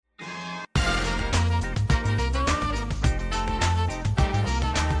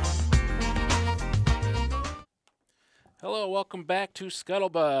Hello, welcome back to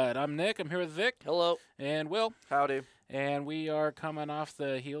Scuttlebutt. I'm Nick. I'm here with Vic Hello. and Will, Howdy. and we are coming off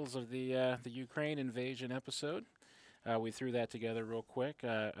the heels of the Ukraine invasion episode. We threw that together real quick.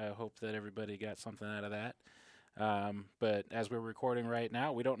 I hope that everybody got something out of that. But as we're recording right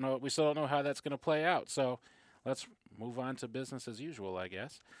now, we don't know. We still don't know how that's going to play out. So let's move on to business as usual, I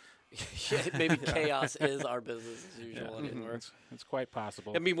guess. Maybe chaos is our business as usual Yeah, anymore. it's quite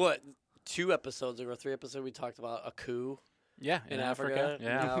possible. I mean, what? 2 episodes ago, 3 episodes, we talked about a coup Yeah, in Africa.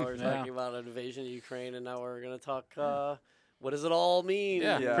 Yeah. Now we're Yeah. talking about an invasion of Ukraine, and now we're going to talk, what does it all mean?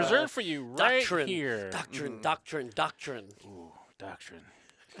 Yeah, Yeah. preserved for you right Doctrine. here. Doctrine. Ooh, doctrine.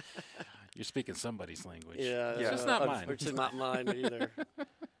 You're speaking somebody's language. Yeah. It's just not mine. It's not mine either.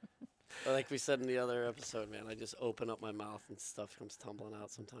 Like we said in the other episode, man, I just open up my mouth and stuff comes tumbling out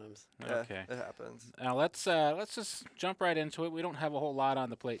sometimes. Yeah, Okay. it happens. Now let's just jump right into it. We don't have a whole lot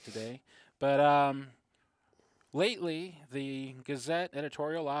on the plate today, but lately the Gazette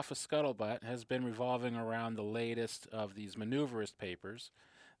editorial office Scuttlebutt has been revolving around the latest of these Maneuverist Papers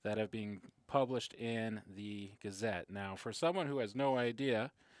that have been published in the Gazette. Now, for someone who has no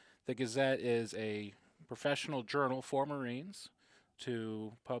idea, the Gazette is a professional journal for Marines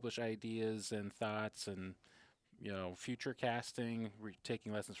to publish ideas and thoughts and future casting,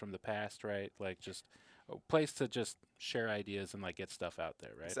 taking lessons from the past, right? Like just a place to just share ideas and like get stuff out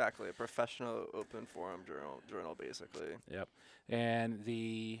there, right? Exactly. A professional open forum journal basically. Yep. And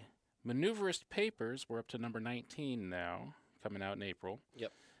the Maneuverist Papers, we're up to number 19 now, coming out in April.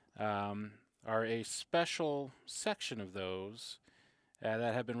 Yep. Are a special section of those that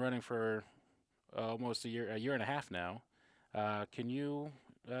have been running for almost a year and a half now. Can you?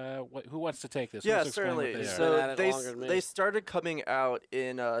 Who wants to take this? Yeah, Let's explain what certainly. they are. Been So at it longer than me. they started coming out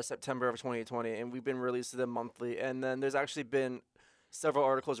in September of 2020, and we've been releasing them monthly. And then there's actually been several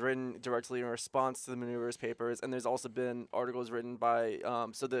articles written directly in response to the Maneuverist Papers, and there's also been articles written by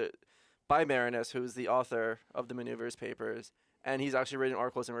by Marinus, who's the author of the Maneuverist Papers, and he's actually written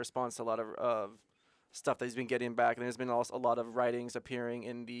articles in response to a lot of stuff that he's been getting back. And there's been also a lot of writings appearing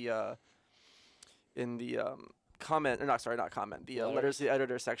in the comment, or not comment, the letters to the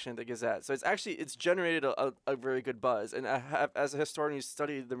editor section of the Gazette. So it's generated a very good buzz. And as a historian who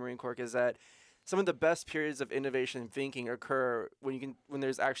studied the Marine Corps Gazette, some of the best periods of innovation and thinking occur when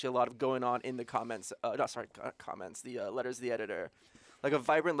there's actually a lot of going on in the comments. The letters to the editor. Like a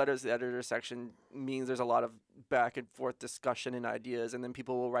vibrant letters to the editor section means there's a lot of back and forth discussion and ideas, and then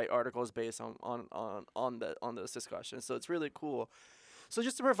people will write articles based on those discussions. So it's really cool. So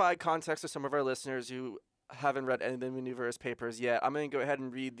just to provide context to some of our listeners who haven't read any of the Maneuverist Papers yet, I'm going to go ahead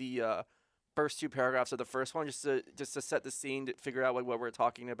and read the first 2 paragraphs of the first one just to set the scene, to figure out what we're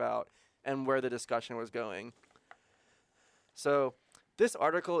talking about and where the discussion was going. So this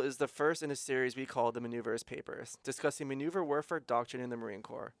article is the first in a series we call the Maneuverist Papers, discussing maneuver warfare doctrine in the Marine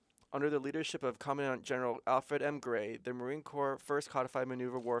Corps. Under the leadership of Commandant General Alfred M. Gray, the Marine Corps first codified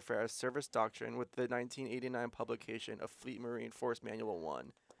maneuver warfare as service doctrine with the 1989 publication of Fleet Marine Force Manual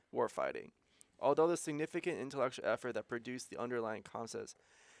 1, Warfighting. Although the significant intellectual effort that produced the underlying concepts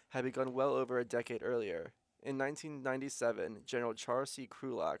had begun well over a decade earlier, in 1997, General Charles C.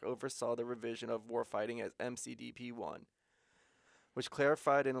 Krulak oversaw the revision of warfighting as MCDP-1, which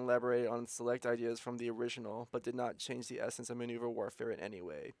clarified and elaborated on select ideas from the original, but did not change the essence of maneuver warfare in any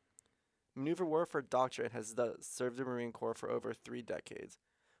way. Maneuver warfare doctrine has thus served the Marine Corps for over 3 decades.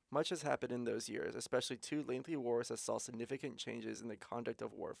 Much has happened in those years, especially 2 lengthy wars that saw significant changes in the conduct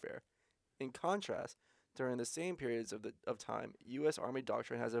of warfare. In contrast, during the same periods of time, U.S. Army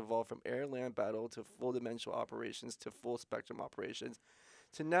doctrine has evolved from air-land battle to full-dimensional operations to full-spectrum operations,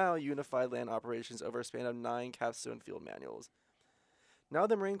 to now unified land operations over a span of 9 capstone field manuals. Now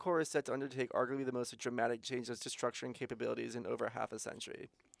the Marine Corps is set to undertake arguably the most dramatic changes to structure and capabilities in over half a century.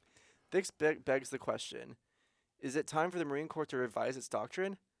 This begs the question, is it time for the Marine Corps to revise its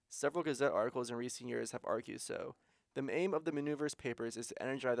doctrine? Several Gazette articles in recent years have argued so. The aim of the Maneuverist Papers is to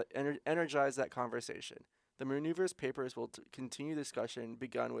energize that conversation. The Maneuverist Papers will continue discussion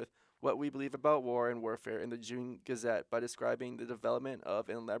begun with what we believe about war and warfare in the June Gazette by describing the development of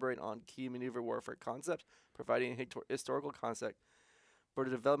and elaborating on key maneuver warfare concepts, providing a historical concept for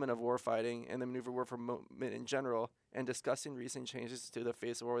the development of warfighting and the maneuver warfare movement in general, and discussing recent changes to the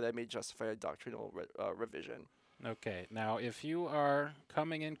face of war that may justify a doctrinal revision. Okay, now if you are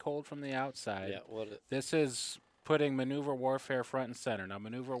coming in cold from the outside, Yeah, this is putting maneuver warfare front and center. Now,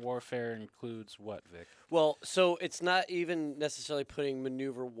 maneuver warfare includes what, Vic? Well, so it's not even necessarily putting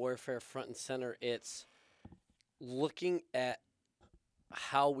maneuver warfare front and center. It's looking at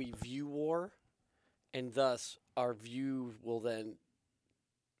how we view war, and thus our view will then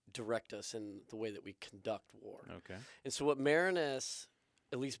direct us in the way that we conduct war. Okay. And so what Marinus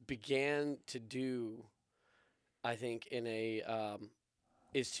at least began to do, I think,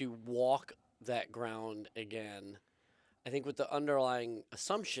 is to walk that ground again. I think with the underlying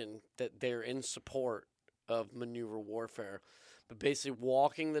assumption that they're in support of maneuver warfare, but basically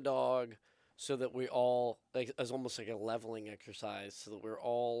walking the dog so that we all, like, as almost like a leveling exercise, so that we're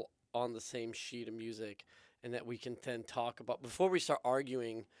all on the same sheet of music, and that we can then talk about, before we start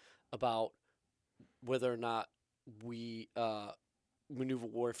arguing about whether or not we maneuver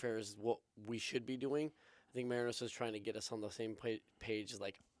warfare is what we should be doing. I think Marinus is trying to get us on the same page.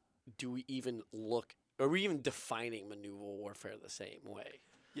 Like, do we even look? Are we even defining maneuver warfare the same way?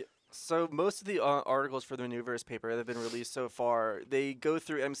 Yeah. So most of the articles for the Maneuverist paper that have been released so far, they go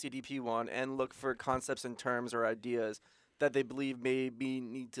through MCDP1 and look for concepts and terms or ideas that they believe maybe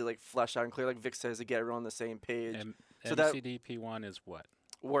need to like flesh out and clear, like Vic says, to get everyone on the same page. So that MCDP1 is what?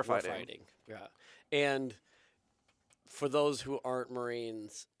 Warfighting. Yeah. And for those who aren't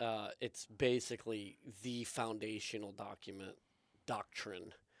Marines, it's basically the foundational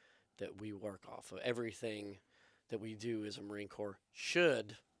doctrine that we work off of. Everything that we do as a Marine Corps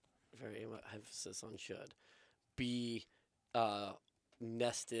should, very emphasis on should, be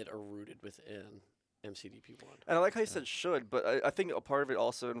nested or rooted within MCDP1. And I like how you said should, but I think a part of it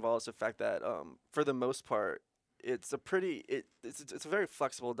also involves the fact that for the most part, it's a it's a very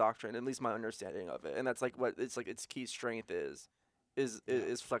flexible doctrine, at least my understanding of it, and that's like what it's like. Its key strength is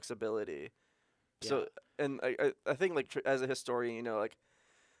flexibility. Yeah. So, and I think like as a historian, you know, like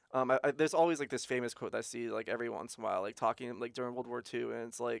there's always like this famous quote that I see like every once in a while, like talking like during World War II, and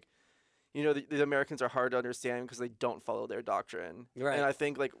it's like, you know, the Americans are hard to understand because they don't follow their doctrine. Right. And I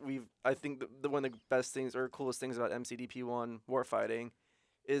think like I think the one of the best things or coolest things about MCDP1 warfighting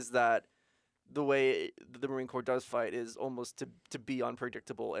is that the way the Marine Corps does fight is almost to be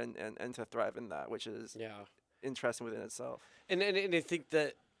unpredictable and to thrive in that, which is interesting within itself. And I think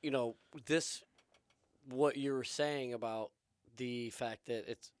that, you know, what you were saying about the fact that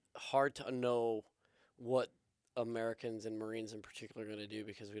it's hard to know what Americans and Marines in particular are going to do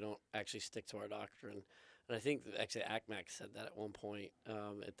because we don't actually stick to our doctrine. And I think that actually ACMAC said that at one point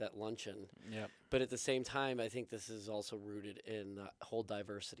at that luncheon. Yep. But at the same time, I think this is also rooted in the whole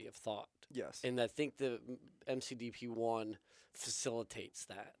diversity of thought. Yes. And I think the MCDP1 facilitates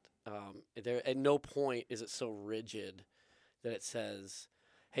that. There at no point is it so rigid that it says,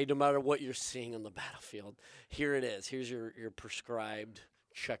 hey, no matter what you're seeing on the battlefield, here it is. Here's your prescribed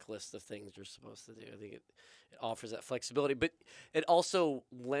checklist of things you're supposed to do. I think it offers that flexibility. But it also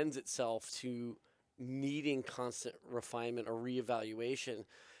lends itself to needing constant refinement or reevaluation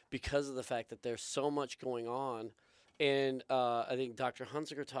because of the fact that there's so much going on. And I think Dr.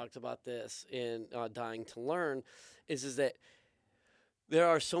 Hunziker talked about this in Dying to Learn, is that there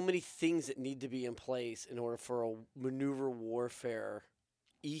are so many things that need to be in place in order for a maneuver warfare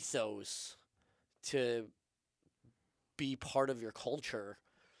ethos to be part of your culture.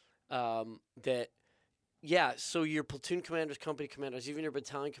 So your platoon commanders, company commanders, even your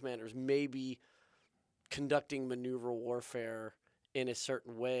battalion commanders may be conducting maneuver warfare in a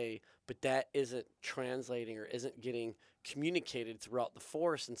certain way, but that isn't translating or isn't getting communicated throughout the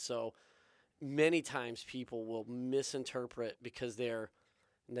force. And so many times people will misinterpret because they're,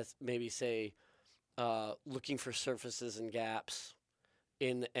 let's maybe say, looking for surfaces and gaps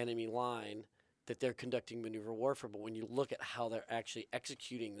in the enemy line, that they're conducting maneuver warfare. But when you look at how they're actually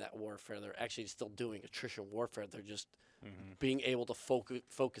executing that warfare, they're actually still doing attrition warfare. They're just being able to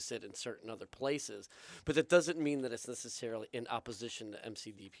focus it in certain other places. But that doesn't mean that it's necessarily in opposition to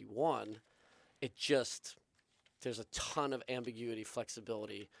MCDP1. It just, there's a ton of ambiguity,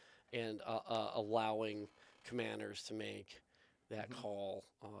 flexibility, and allowing commanders to make that call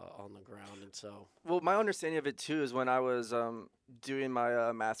on the ground. And so, well, my understanding of it too is when I was doing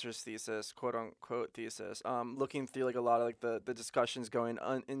my master's thesis, quote unquote thesis, looking through like a lot of like the discussions going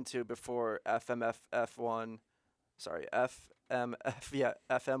into before FM1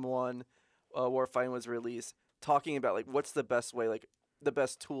 warfighting was released, talking about like what's the best way, like the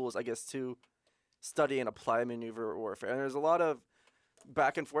best tools, I guess, to study and apply maneuver warfare. And there's a lot of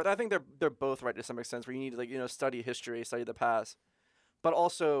back and forth. I think they're both right to some extent, where you need to, like, you know, study history, study the past, but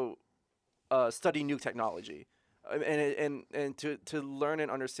also study new technology. And to learn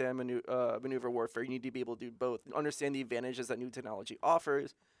and understand maneuver warfare, you need to be able to do both. Understand the advantages that new technology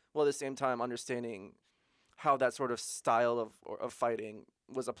offers, while at the same time understanding how that sort of style of fighting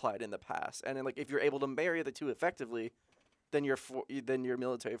was applied in the past. And then, like, if you're able to marry the two effectively, then your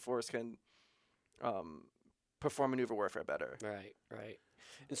military force can perform maneuver warfare better. Right.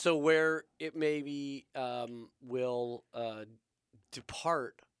 And so where it maybe will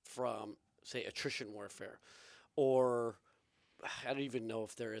depart from, say, attrition warfare, or I don't even know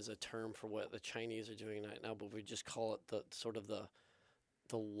if there is a term for what the Chinese are doing right now, but we just call it the sort of the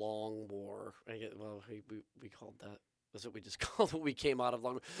long war. We called that. That's what we just called what we came out of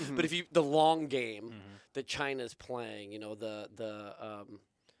long. Mm-hmm. But if you the long game that China's playing, you know, the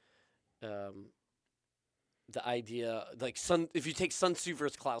idea, like if you take Sun Tzu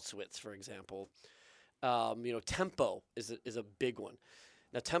versus Clausewitz, for example, you know, tempo is a big one.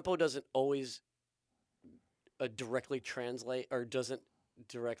 Now, tempo doesn't always directly translate or doesn't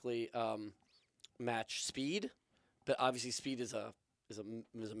directly match speed, but obviously speed is a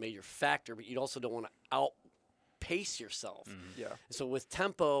major factor. But you also don't want to outpace yourself. Yeah. So with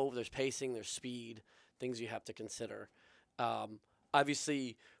tempo, there's pacing, there's speed, things you have to consider.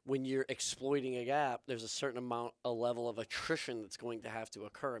 Obviously, when you're exploiting a gap, there's a level of attrition that's going to have to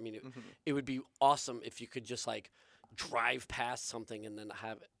occur. I mean, it would be awesome if you could just like drive past something and then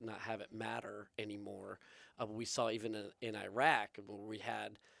not have it matter anymore. We saw even in Iraq where we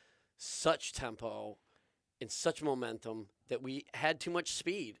had such tempo and such momentum that we had too much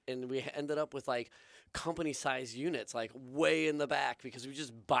speed, and we ended up with like company-sized units like way in the back because we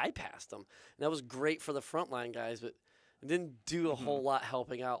just bypassed them. And that was great for the frontline guys, but it didn't do a whole lot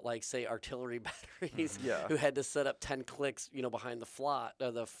helping out, like, say, artillery batteries who had to set up 10 clicks, you know, behind the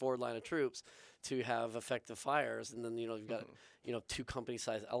forward line of troops to have effective fires. And then, you know, you've got, you know, 2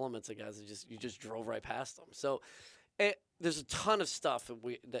 company-sized elements of guys that you just drove right past them. So there's a ton of stuff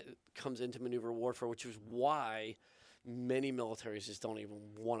that comes into maneuver warfare, which is why many militaries just don't even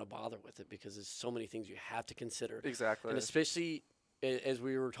want to bother with it because there's so many things you have to consider. Exactly. And especially as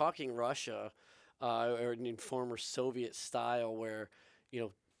we were talking Russia, or in former Soviet style where, you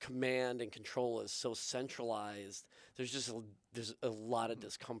know, command and control is so centralized, there's a lot of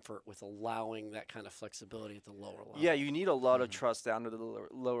discomfort with allowing that kind of flexibility at the lower level. Yeah, you need a lot of trust down to the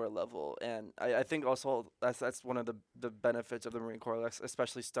lower level. And I think also that's one of the benefits of the Marine Corps,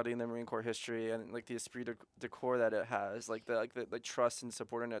 especially studying the Marine Corps history and like the esprit de corps that it has, like the trust and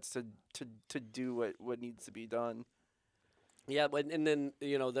subordinates to do what needs to be done. Yeah, and then,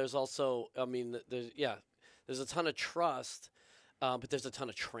 you know, there's also, I mean, there's a ton of trust, but there's a ton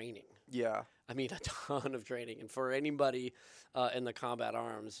of training. Yeah. I mean, a ton of training. And for anybody in the combat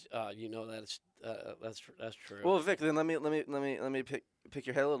arms, you know that's true. Well, Vic, then let me pick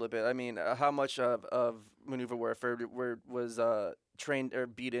your head a little bit. I mean, how much of maneuver warfare was trained or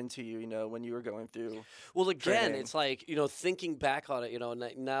beat into you, you know, when you were going through? Well, again, training? it's like, you know, thinking back on it, you know,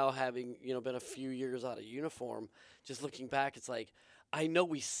 now having, you know, been a few years out of uniform, just looking back, it's like, I know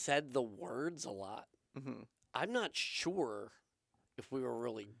we said the words a lot. Mm-hmm. I'm not sure if we were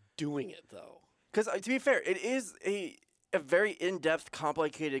really doing it, though. Because to be fair, it is a very in-depth,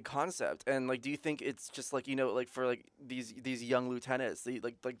 complicated concept. And like, do you think it's just like, you know, like for like these young lieutenants, the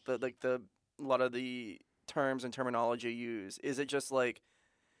a lot of the terms and terminology used, is it just like,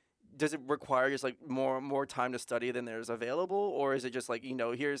 does it require just like more time to study than there's available, or is it just like, you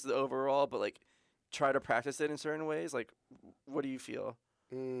know, here's the overall, but like try to practice it in certain ways? Like, what do you feel?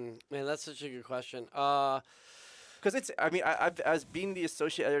 Man, that's such a good question. Because it's, I mean, I've as being the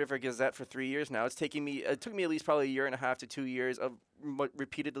associate editor for Gazette for 3 years now, it took me at least probably 1.5 to 2 years of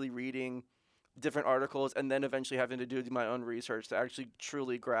repeatedly reading different articles and then eventually having to do my own research to actually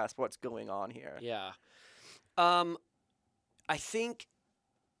truly grasp what's going on here. Yeah. I think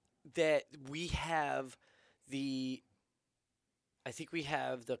that we have the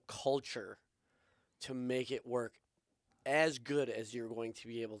culture to make it work as good as you're going to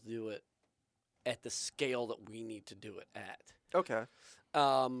be able to do it at the scale that we need to do it at. Okay.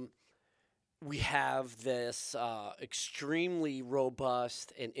 We have this extremely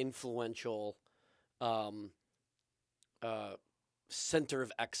robust and influential center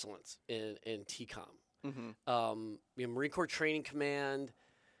of excellence in TCOM. Mm-hmm. Marine Corps Training Command,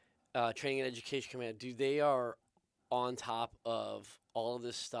 Training and Education Command, they are on top of all of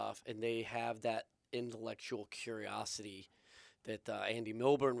this stuff, and they have that intellectual curiosity that Andy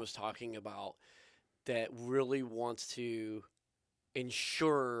Milburn was talking about, that really wants to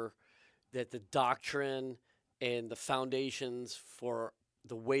ensure that the doctrine and the foundations for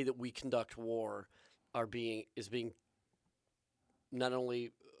the way that we conduct war is being not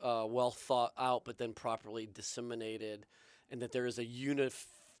only well thought out, but then properly disseminated, and that there is a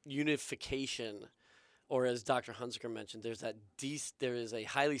unification, or as Dr. Hunziker mentioned, there is a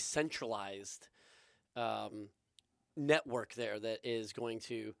highly centralized network there that is going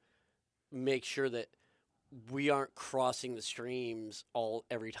to make sure that we aren't crossing the streams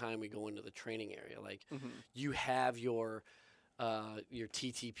every time we go into the training area. Like, you have your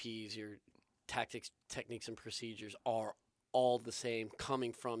TTPs, your tactics, techniques, and procedures are all the same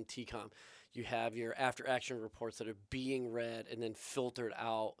coming from TCOM. You have your after-action reports that are being read and then filtered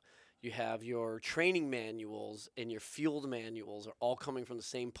out. You have your training manuals and your field manuals are all coming from the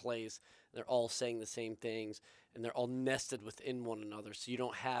same place. They're all saying the same things, and they're all nested within one another. So you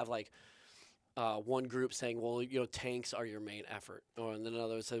don't have like one group saying, well, tanks are your main effort. Or and then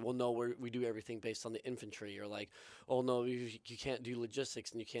another say, well, no, we do everything based on the infantry. Or like, oh, no, you can't do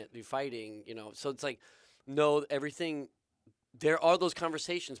logistics and you can't do fighting. So it's like, no, everything. There are those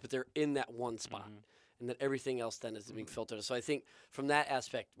conversations, but they're in that one spot. And then everything else then is being filtered. So I think from that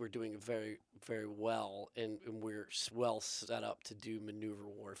aspect, we're doing very, very well, and we're well set up to do maneuver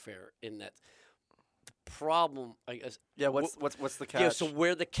warfare in that. The problem, I guess. Yeah, what's the catch? Yeah, so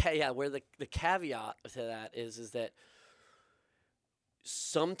where the caveat to that is that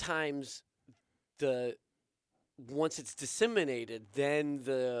sometimes once it's disseminated, then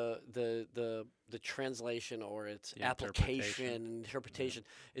the translation or its application and interpretation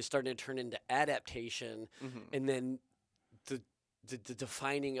is starting to turn into adaptation, and then the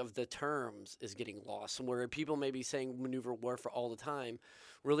defining of the terms is getting lost. And where people may be saying maneuver warfare all the time,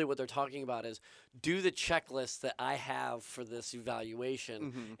 really what they're talking about is do the checklist that I have for this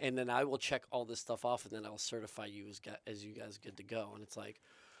evaluation, and then I will check all this stuff off, and then I'll certify you as you guys good to go. And it's like,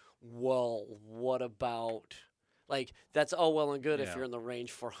 well, what about... Like, that's all well and good if you're in the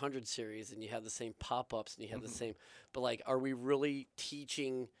range 400 series and you have the same pop-ups and you have the same... But, like, are we really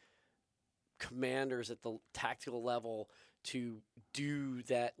teaching commanders at the tactical level to do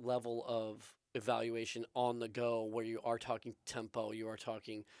that level of evaluation on the go where you are talking tempo, you are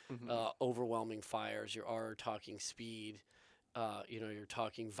talking overwhelming fires, you are talking speed, you're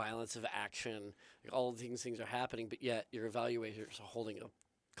talking violence of action. All of these things are happening, but yet your evaluators are holding a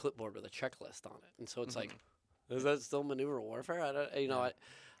clipboard with a checklist on it. And so it's like... Is that still maneuver warfare? I don't.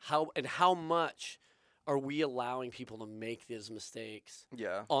 How much are we allowing people to make these mistakes?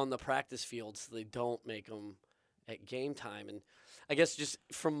 On the practice field, so they don't make them at game time? And I guess just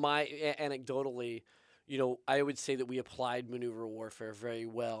from my anecdotally, I would say that we applied maneuver warfare very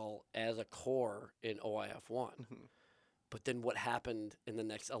well as a core in OIF 1. But then what happened in the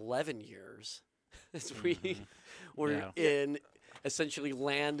next 11 years is we were in essentially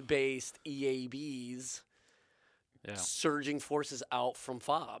land-based EABs. Surging forces out from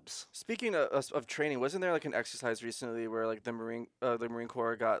FOBs. Speaking of training, wasn't there like an exercise recently where like the Marine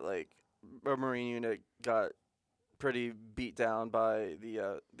Corps got like a Marine unit got pretty beat down by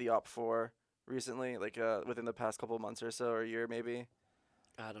the Op 4 recently, like within the past couple of months or so, or a year maybe?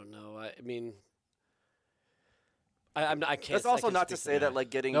 I don't know. I mean, I can't. That's also not to say that like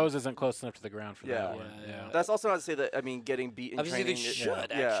getting nose isn't close enough to the ground for that one. That's also not to say that getting beat in Obviously training. They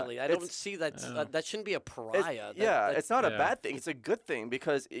should actually. I don't see that. That shouldn't be a pariah. It's not a bad thing. It's a good thing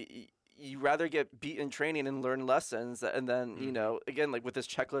because you rather get beat in training and learn lessons, and then again like with this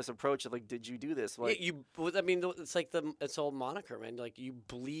checklist approach of like, did you do this? Like, it's like it's old moniker, man. Like you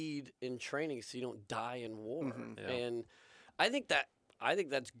bleed in training so you don't die in war, and I think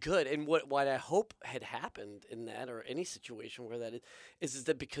that's good. And what I hope had happened in that or any situation where that is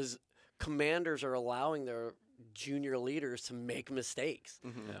that because commanders are allowing their junior leaders to make mistakes.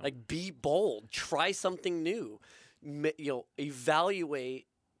 Like be bold, try something new, evaluate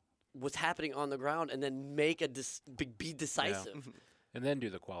what's happening on the ground and then make be decisive. And then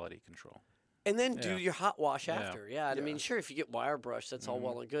do the quality control. And then do your hot wash after. I mean, sure, if you get wire brush, that's all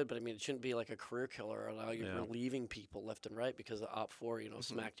well and good, but I mean, it shouldn't be like a career killer or allow you relieving people left and right because the Op 4,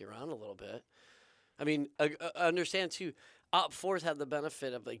 smacked you around a little bit. I mean, I understand too, Op 4s have the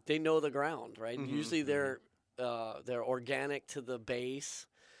benefit of like, they know the ground, right? Usually they're organic to the base.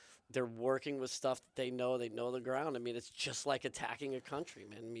 They're working with stuff that they know the ground. I mean, it's just like attacking a country,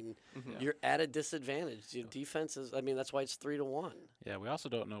 man. I mean, you're at a disadvantage. Your defense is, that's why it's 3-1. Yeah, we also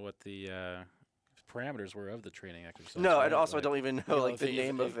don't know what the parameters were of the training exercise. No, and also I don't even know like the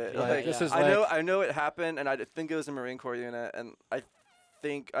name of it. Like, this is I know it happened, and I think it was a Marine Corps unit, and I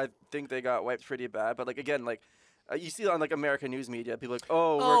think they got wiped pretty bad. But like again, like you see on like American news media, people are like,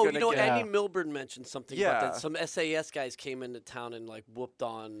 we're gonna get. Andy Milburn mentioned something about that. Some SAS guys came into town and like whooped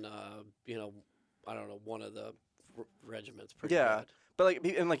on, I don't know, one of the regiments. Pretty bad. But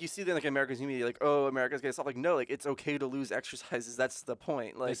like you see then like America's news media, like America's gonna stop. Like no, like it's okay to lose exercises. That's the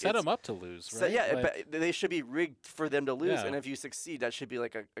point. Like they set them up to lose, right? So, but they should be rigged for them to lose. And if you succeed, that should be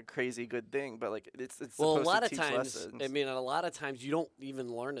like a crazy good thing. But like it's well, supposed a lot to of teach times. lessons. I mean, a lot of times you don't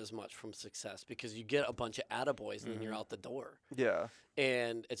even learn as much from success because you get a bunch of attaboys and then you're out the door. Yeah.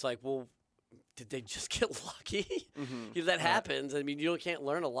 And it's like, well, did they just get lucky? Mhm. If that happens, I mean, you can't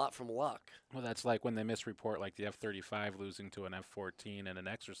learn a lot from luck. Well, that's like when they misreport, like the F-35 losing to an F-14 in an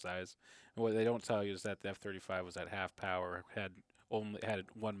exercise. And what they don't tell you is that the F-35 was at half power, had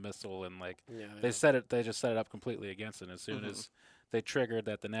one missile, and like Yeah, they yeah. just set it up completely against it. As soon as they triggered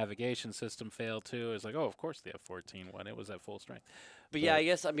that the navigation system failed too, it's like, oh, of course the F-14 won. It was at full strength. But yeah, I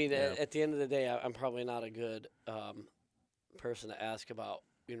guess, I mean, yeah. at the end of the day, I'm probably not a good person to ask about,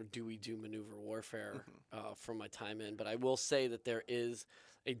 do we do maneuver warfare from my time in. But I will say that there is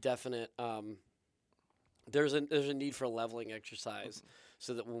a definite, there's a need for a leveling exercise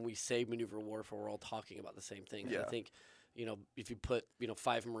so that when we say maneuver warfare, we're all talking about the same thing. Yeah. I think, if you put,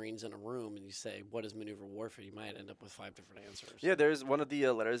 5 Marines in a room and you say, what is maneuver warfare, you might end up with 5 different answers. Yeah, there's one of the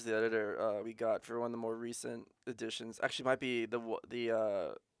letters the editor we got for one of the more recent editions. Actually, might be the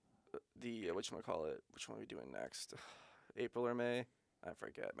whatchamacallit. Which one are we doing next? April or May? I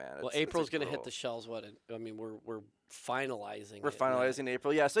forget, man. Well, April's going to hit the shelves. I mean, we're finalizing. We're it finalizing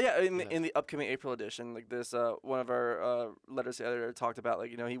April. Yeah. So yeah, Yeah. in the upcoming April edition, like this, one of our letters to the editor talked about,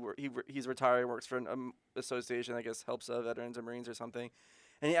 like, he's retired, works for an association, I guess helps veterans or Marines or something,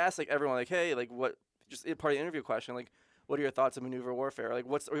 and he asked like everyone, like, hey, like what, just part of the interview question, like, what are your thoughts on maneuver warfare? Like,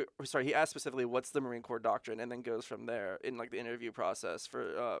 he asked specifically, what's the Marine Corps doctrine, and then goes from there in like the interview process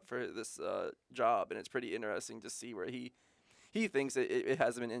for this job, and it's pretty interesting to see where he thinks it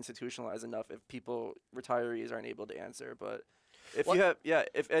hasn't been institutionalized enough if retirees aren't able to answer. But if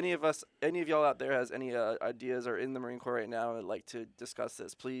if any of y'all out there has any ideas or in the Marine Corps right now and would like to discuss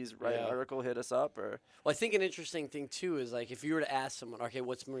this, please write an article, hit us up. Or Well, I think an interesting thing too is like if you were to ask someone, okay,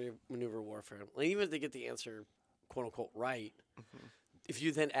 what's maneuver warfare? Well, even if they get the answer, quote unquote, right, if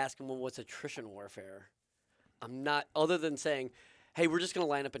you then ask them, well, what's attrition warfare? I'm not, other than saying, hey, we're just going to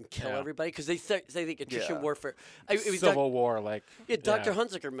line up and kill everybody, because they think attrition warfare. It was Civil War, like. Yeah, Dr.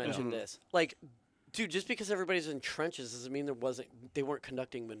 Hunziker mentioned this. Like, dude, just because everybody's in trenches doesn't mean they weren't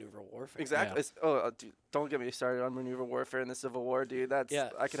conducting maneuver warfare. Exactly. Dude, don't get me started on maneuver warfare in the Civil War, dude. I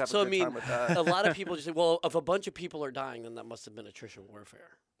could have a good time with that. A lot of people just say, well, if a bunch of people are dying, then that must have been attrition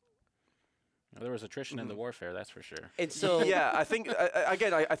warfare. Well, there was attrition in the warfare, that's for sure. And so yeah, I think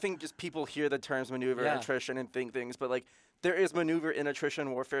I think just people hear the terms maneuver and attrition and think things, but like there is maneuver in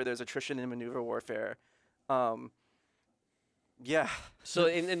attrition warfare. There's attrition in maneuver warfare. Yeah. So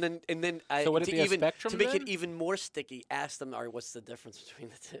and then So would it be a spectrum to make then? it even more sticky, ask them, all right, what's the difference between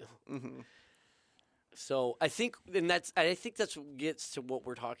the two? So I think that's what gets to what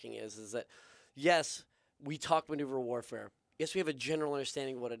we're talking is that yes, we talk maneuver warfare. Yes, we have a general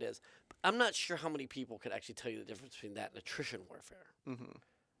understanding of what it is. But I'm not sure how many people could actually tell you the difference between that and attrition warfare.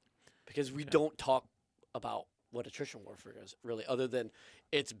 Because we don't talk about what attrition warfare is, really, other than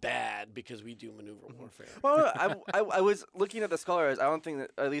it's bad because we do maneuver warfare. Well, I was looking at the scholars. I don't think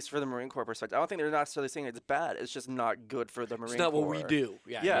that, at least for the Marine Corps perspective, I don't think they're necessarily saying it's bad. It's just not good for the Marine Corps. It's not what we do.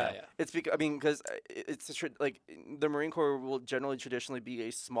 Yeah. It's because it's like the Marine Corps will generally traditionally be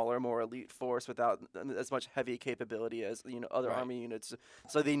a smaller, more elite force without as much heavy capability as other Army units.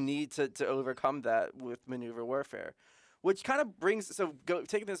 So they need to overcome that with maneuver warfare. Which kind of brings,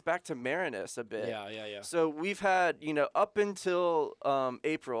 taking this back to Marinus a bit. Yeah. So we've had, up until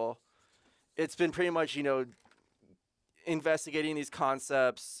April, it's been pretty much, investigating these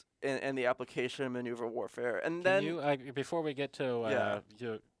concepts and the application of maneuver warfare. And then before we get to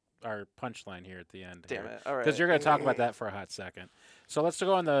our punchline here at the end. Damn it! All right. Because you're going to talk about that for a hot second. So let's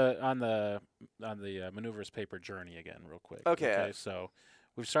go on the Maneuverist Paper journey again, real quick. Okay. So.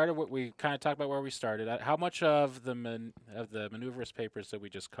 We've started. We kind of talked about where we started. How much of the Maneuverist Papers did we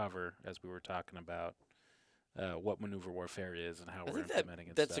just cover as we were talking about what maneuver warfare is and how we're implementing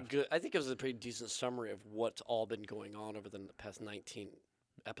it? That's I think it was a pretty decent summary of what's all been going on over the past 19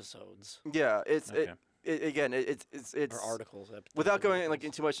 episodes. Yeah, it's Okay. It's Or articles. Without going like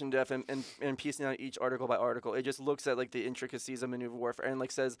into much in depth and piecing out each article by article, it just looks at like the intricacies of maneuver warfare and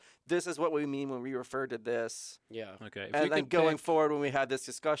like says this is what we mean when we refer to this. Yeah. Okay. And then going forward when we had this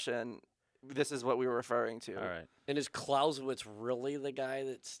discussion, this is what we were referring to. All right. And is Clausewitz really the guy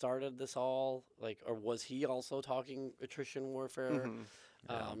that started this all? Like, or was he also talking attrition warfare?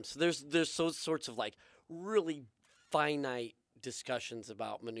 So there's those sorts of like really finite discussions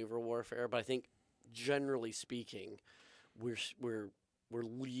about maneuver warfare, but I think generally speaking, we're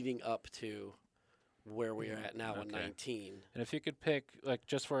leading up to where we are at now in 19. And if you could pick, like,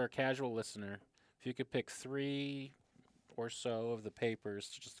 just for a casual listener, if you could pick 3 or so of the papers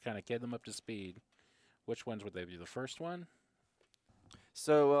to just kind of get them up to speed, which ones would they be? The first one?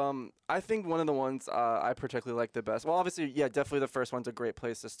 So I think one of the ones I particularly like the best. Well, obviously, yeah, definitely the first one's a great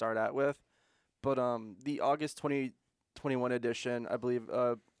place to start out with. But the August 2021 edition, I believe,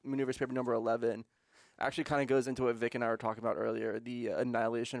 Maneuverist Paper number 11 actually kind of goes into what Vic and I were talking about earlier, the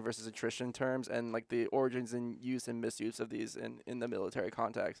annihilation versus attrition terms and like the origins and use and misuse of these in the military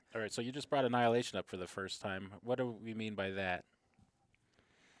context. All right, so you just brought annihilation up for the first time. What do we mean by that?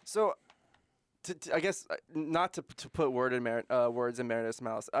 So, I guess not to put words in Marinus'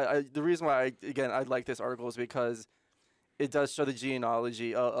 mouth. The reason why I like this article is because it does show the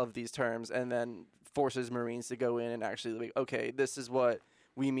genealogy of these terms, and then forces Marines to go in and actually like, okay, this is what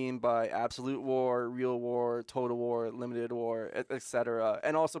we mean by absolute war, real war, total war, limited war, etc.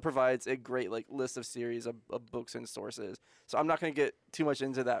 And also provides a great like list of series of books and sources. So I'm not going to get too much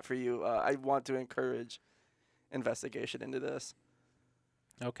into that for you. I want to encourage investigation into this.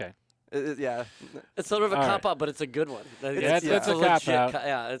 Okay. Yeah. It's sort of a All cop out, but it's a good one. it's a legit. cop out.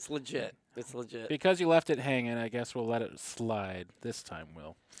 Yeah, it's legit. It's legit. Because you left it hanging, I guess we'll let it slide this time,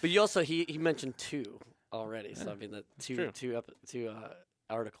 Will. But you also he mentioned 2 already. So Yeah, I mean that true. two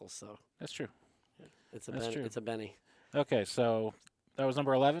articles. So That's true. it's a That's true. it's a Benny. Okay, so that was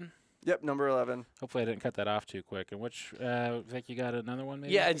number 11. Yep, number 11. Hopefully I didn't cut that off too quick. And which, Vic, you got another one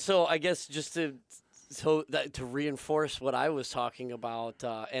maybe? Yeah, and so I guess just to reinforce what I was talking about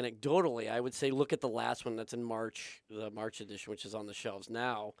anecdotally, I would say look at the last one that's in March, the March edition, which is on the shelves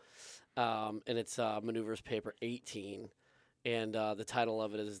now, and it's Maneuverist Paper 18, and the title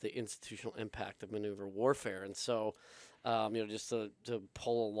of it is The Institutional Impact of Maneuver Warfare. And so, just to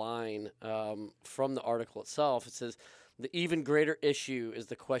pull a line from the article itself, it says, the even greater issue is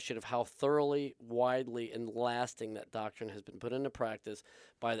the question of how thoroughly, widely, and lasting that doctrine has been put into practice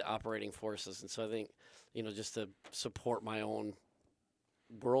by the operating forces. And so I think, just to support my own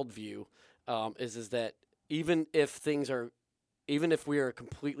worldview, is that even if we are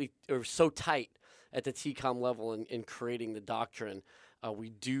completely or so tight at the TCOM level in creating the doctrine,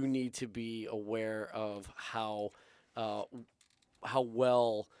 we do need to be aware of how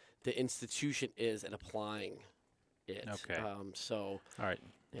well the institution is at applying it. Okay. All right.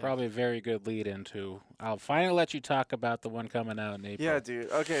 Yeah. Probably a very good lead into. I'll finally let you talk about the one coming out in April. Yeah,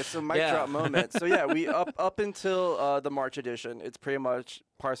 dude. Okay, so mic drop moment. So yeah, we up until the March edition, it's pretty much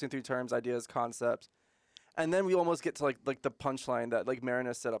parsing through terms, ideas, concepts, and then we almost get to like the punchline that like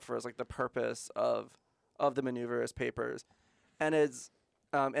Marinus set up for us, like the purpose of the Maneuverist Papers, and it's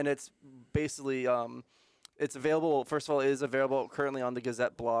basically it's available. First of all, it is available currently on the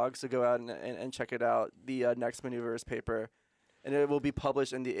Gazette blog, so go out and check it out. The next Maneuverist Paper. And it will be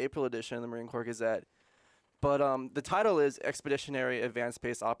published in the April edition of the Marine Corps Gazette. But the title is Expeditionary Advanced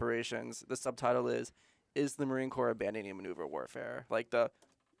Space Operations. The subtitle is the Marine Corps abandoning maneuver warfare? Like the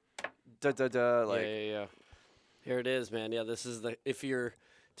like. Yeah. Here it is, man. Yeah, this is if you're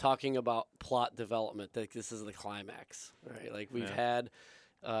talking about plot development, this is the climax, right? Like we've had,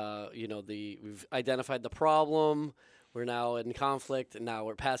 we've identified the problem. We're now in conflict, and now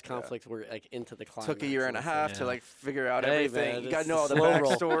we're past conflict. We're like into the climax. Took a year and a half to like figure out everything. Man, you got to know all the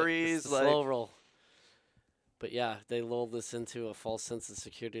backstories. Slow roll. But yeah, they lulled us into a false sense of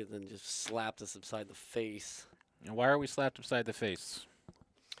security, and then just slapped us upside the face. And why are we slapped upside the face?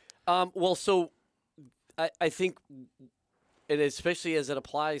 Well, so I think, and especially as it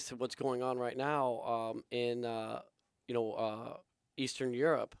applies to what's going on right now in Eastern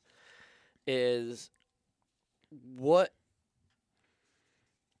Europe, is what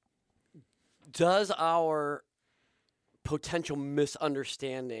does our potential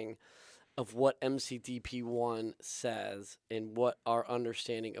misunderstanding of what MCDP1 says and what our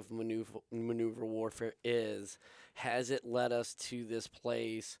understanding of maneuver warfare is, has it led us to this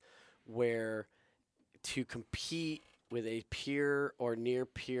place where to compete with a peer or near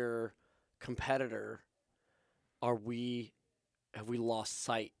peer competitor, have we lost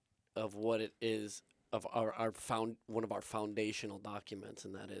sight of what it is of one of our foundational documents,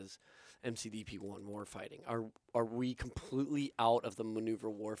 and that is MCDP1 warfighting? Are we completely out of the maneuver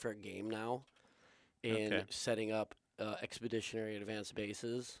warfare game now and setting up expeditionary advanced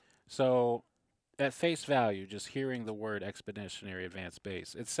bases? So, at face value, just hearing the word expeditionary advanced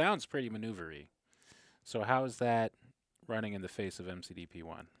base, it sounds pretty maneuvery. So how is that running in the face of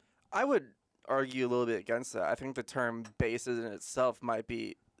MCDP1? I would argue a little bit against that. I think the term bases in itself might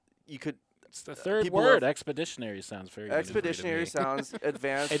be, it's the third word. Expeditionary sounds very expeditionary sounds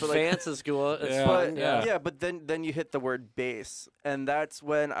advanced. Advanced is good. But then you hit the word base, and that's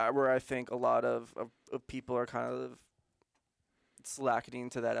where I think a lot of people are kind of slackening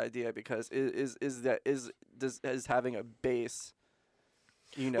to that idea, because is having a base,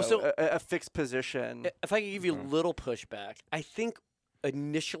 a fixed position. If I could give you a little pushback, I think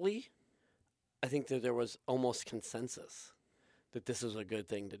initially, that there was almost consensus that this is a good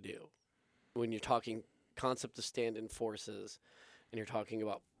thing to do. When you're talking concept of stand-in forces, and you're talking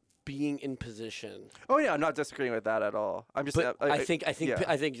about being in position. Oh yeah, I'm not disagreeing with that at all. I'm just. But I think yeah.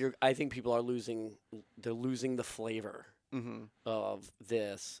 I think people are losing the flavor Mm-hmm. of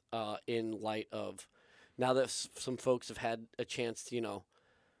this in light of now that some folks have had a chance to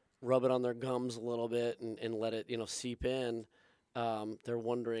rub it on their gums a little bit and let it seep in. They're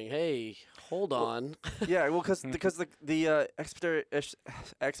wondering, hey, hold on. Yeah, well, because the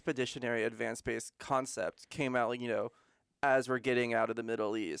expeditionary advanced space concept came out as we're getting out of the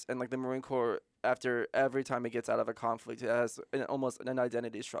Middle East, and the Marine Corps, after every time it gets out of a conflict, it has almost an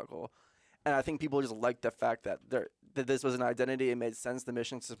identity struggle. And I think people just like the fact that this was an identity. It made sense. The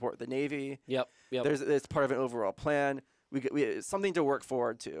mission to support the Navy. Yep. It's part of an overall plan. We something to work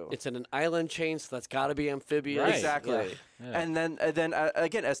forward to. It's in an island chain, so that's got to be amphibious. Right. Exactly. Yeah. And then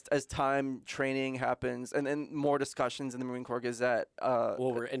again, as time training happens, and then more discussions in the Marine Corps Gazette.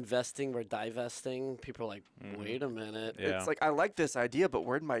 Well, we're investing, we're divesting. People are like, wait a minute. Yeah. It's I like this idea, but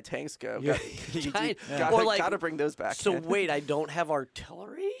where'd my tanks go? Yeah. Gotta bring those back. So in. wait, I don't have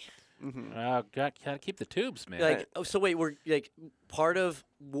artillery? Mm-hmm. Gotta keep the tubes, man. So wait, we're part of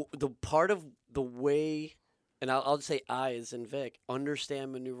the way, and I'll just say I, as in Vic,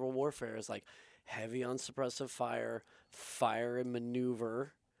 understand maneuver warfare is heavy on suppressive fire and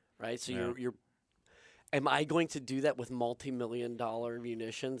maneuver, right? So you're. Am I going to do that with multi-million-dollar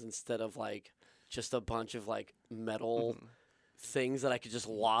munitions instead of just a bunch of metal things that I could just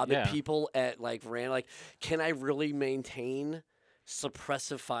lob at people at random? Can I really maintain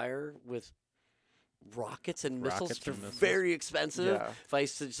suppressive fire with rockets and missiles? They're very expensive. Yeah. If I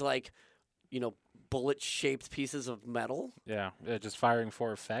used to just bullet-shaped pieces of metal. Yeah, just firing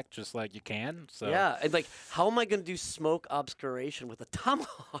for effect, just like you can. So Yeah, and how am I going to do smoke obscuration with a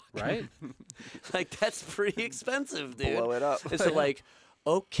tomahawk? right. That's pretty expensive, dude. Blow it up. And so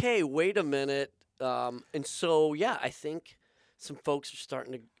okay, wait a minute. And so I think some folks are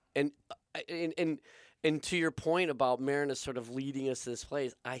starting to and to your point about Marinus sort of leading us to this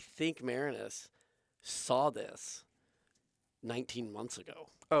place, I think Marinus saw this 19 months ago.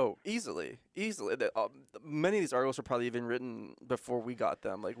 Oh, easily. Many of these articles were probably even written before we got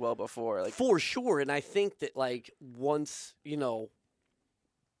them, well before. For sure, and I think that once the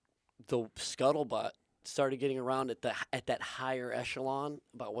Scuttlebutt started getting around at that higher echelon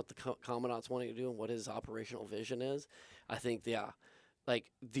about what the commandant's wanting to do and what his operational vision is, I think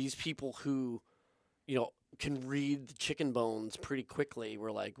these people who can read the chicken bones pretty quickly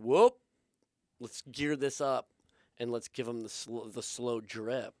were whoop, let's gear this up. And let's give them the slow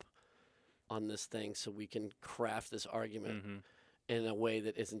drip on this thing so we can craft this argument in a way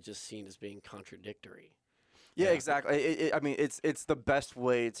that isn't just seen as being contradictory. Yeah, exactly. It's the best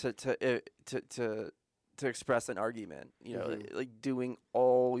way to express an argument. Doing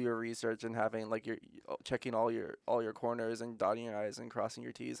all your research and having you're checking all your corners and dotting your I's and crossing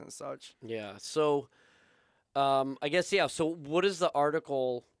your T's and such. Yeah. So, I guess So, what is the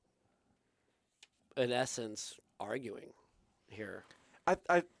article, in essence, arguing here?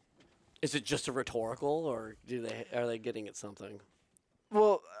 Is it just a rhetorical, or are they getting at something?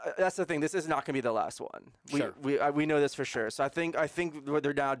 Well, that's the thing. This is not going to be the last one. Sure. We know this for sure. So I think what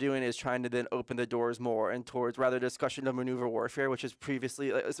they're now doing is trying to then open the doors more and towards rather discussion of maneuver warfare, which is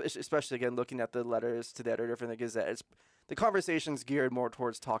previously, especially again looking at the letters to the editor from the Gazette, the conversation's geared more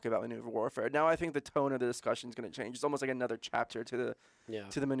towards talking about maneuver warfare. Now I think the tone of the discussion is going to change. It's almost like another chapter to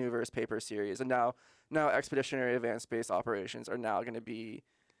the Maneuverist Paper series, and now Expeditionary Advanced Space Operations are now going to be,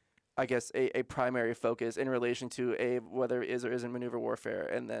 I guess, a primary focus in relation to whether it is or isn't maneuver warfare,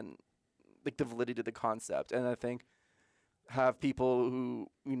 and then the validity of the concept. And I think have people who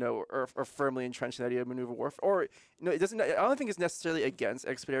are firmly entrenched in the idea of maneuver warfare, or it doesn't. I don't think it's necessarily against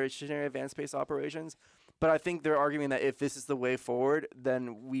Expeditionary Advanced Space Operations, but I think they're arguing that if this is the way forward,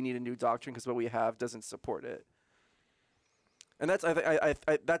 then we need a new doctrine because what we have doesn't support it. And that's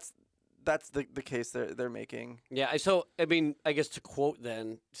that's the case they're making. Yeah. So I guess to quote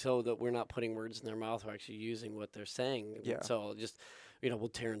then, so that we're not putting words in their mouth, we're actually using what they're saying. Yeah. So I'll just we'll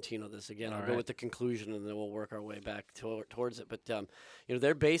Tarantino this again. I'll All go right. with the conclusion, and then we'll work our way back towards it. But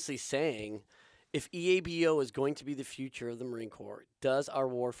they're basically saying, if EABO is going to be the future of the Marine Corps, does our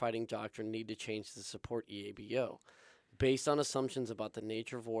warfighting doctrine need to change to support EABO? Based on assumptions about the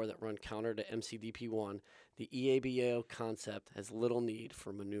nature of war that run counter to MCDP-1, the EABO concept has little need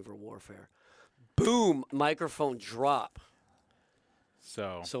for maneuver warfare. Boom! Microphone drop.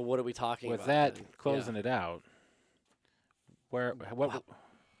 So what are we talking with about? that, then? closing it out, What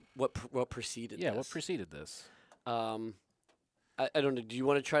preceded this? what preceded this? I don't know. Do you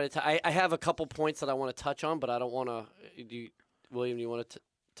want to try to I have a couple points that I want to touch on, but I don't want to. William, do you want to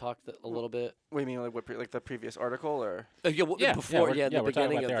talked a little bit? What do you mean, like the previous article, or? Before, we're the talking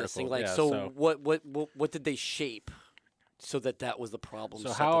beginning about of the this thing. article. Like, Yeah, so what did they shape so that was the problem? So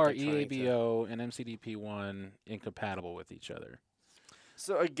set how that are they're trying to- EABO and MCDP1 incompatible with each other?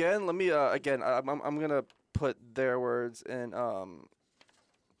 So again, let me I'm gonna put their words in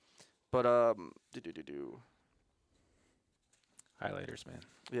Highlighters, man.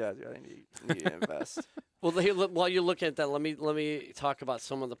 Yeah, I need to invest. Well, while you're looking at that, let me talk about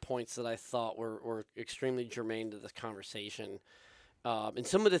some of the points that I thought were extremely germane to this conversation, and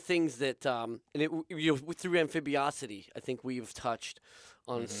some of the things that through amphibiosity, I think we've touched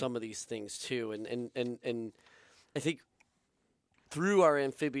on some of these things too, and I think through our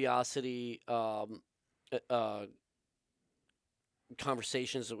amphibiosity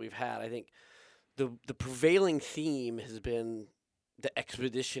conversations that we've had, I think the prevailing theme has been the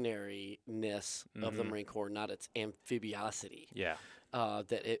expeditionariness of the Marine Corps, not its amphibiosity. Yeah.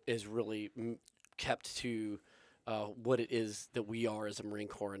 That it is really kept to what it is that we are as a Marine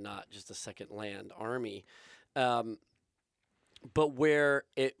Corps and not just a second land army. But where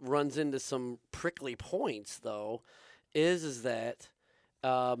it runs into some prickly points, though, is that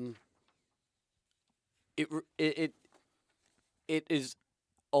it is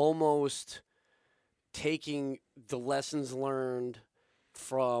almost taking the lessons learned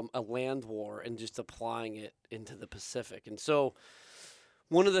from a land war and just applying it into the Pacific. And so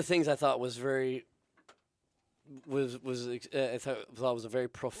one of the things I thought was I thought was a very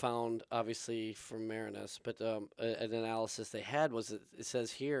profound, obviously from Marinus, but an analysis they had was it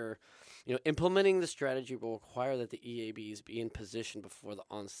says here, implementing the strategy will require that the EABs be in position before the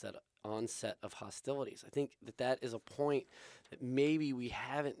onset of hostilities. I think that is a point that maybe we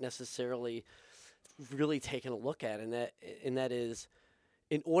haven't necessarily really taken a look at, and that is,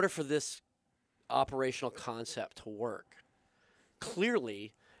 in order for this operational concept to work,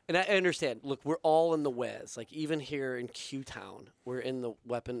 clearly, and I understand, look, we're all in the WES. Like, even here in Q-Town, we're in the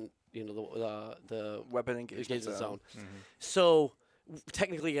weapon, the Weapon engagement zone. Mm-hmm. So,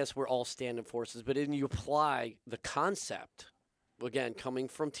 technically, yes, we're all stand-in forces, but then you apply the concept, again, coming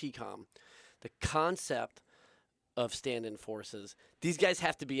from TCOM, the concept of stand-in forces, these guys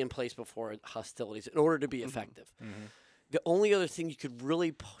have to be in place before hostilities in order to be effective. Mm-hmm. The only other thing you could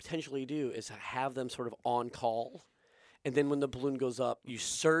really potentially do is have them sort of on call, and then when the balloon goes up, you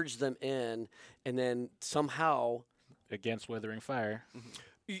surge them in, and then somehow... Against withering fire.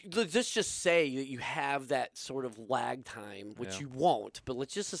 Let's just say that you have that sort of lag time, which you won't, but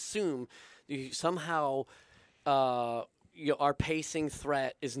let's just assume you somehow our pacing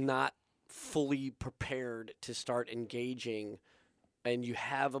threat is not fully prepared to start engaging, and you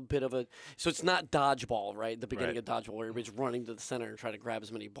have a bit of so it's not dodgeball, right? The beginning of dodgeball where everybody's running to the center and try to grab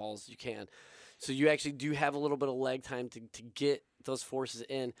as many balls as you can. So you actually do have a little bit of lag time to get those forces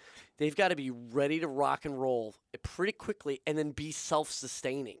in. They've got to be ready to rock and roll pretty quickly and then be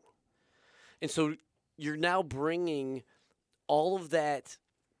self-sustaining. And so you're now bringing all of that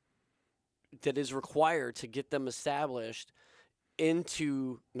is required to get them established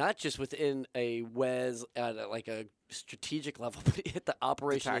into not just within a WES at like a strategic level, but at the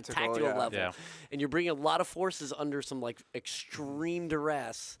operation and tactical level. Yeah. And you're bringing a lot of forces under some like extreme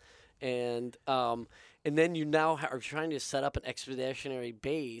duress, and then you now are trying to set up an expeditionary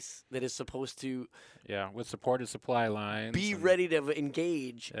base that is supposed to with supported supply lines, be ready to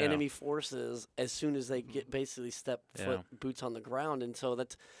engage enemy forces as soon as they get basically boots on the ground. And so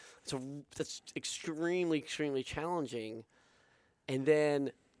that's extremely, extremely challenging. And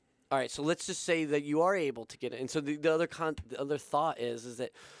then, all right, so let's just say that you are able to get it. And so the other thought is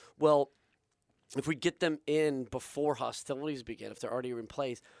that, well, if we get them in before hostilities begin, if they're already in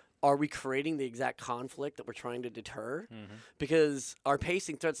place, are we creating the exact conflict that we're trying to deter? Mm-hmm. Because our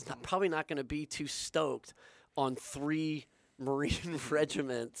pacing threat's probably not going to be too stoked on 3 Marine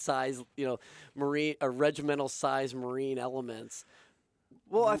regiment size, regimental size Marine elements.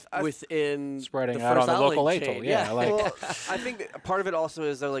 Well, within spreading the out on the local chain. atoll, Well, I think that part of it also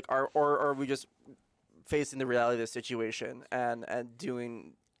is that are we just facing the reality of the situation and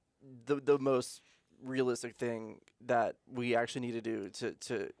doing the most realistic thing that we actually need to do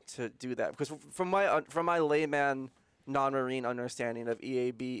to do that? Because from my layman non-Marine understanding of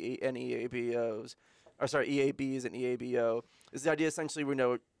EAB and EABOs, EABs and EABO, is the idea essentially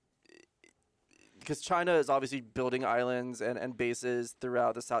because China is obviously building islands and bases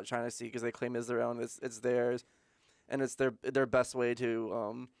throughout the South China Sea because they claim it's their own, it's theirs, and it's their best way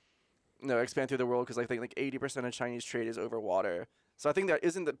to expand through the world, because I think like 80% of Chinese trade is over water. So I think that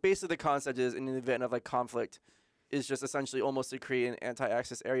isn't the base of the concept is, in the event of like conflict, is just essentially almost to create an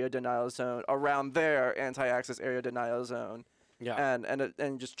anti-access area denial zone around their anti-access area denial zone, Yeah.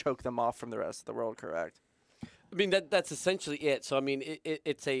 and just choke them off from the rest of the world. Correct. I mean that's essentially it. So I mean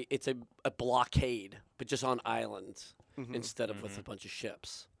it's a blockade, but just on islands instead of with a bunch of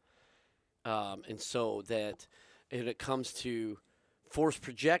ships. And so that when it comes to force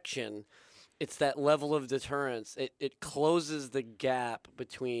projection, it's that level of deterrence. It closes the gap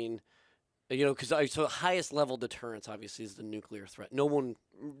between, because so highest level deterrence obviously is the nuclear threat. No one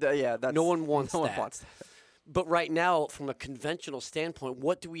wants that. But right now, from a conventional standpoint,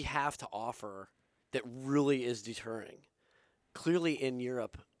 what do we have to offer that really is deterring? Clearly, in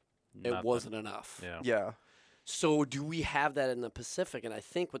Europe, it wasn't enough. Yeah. So do we have that in the Pacific? And I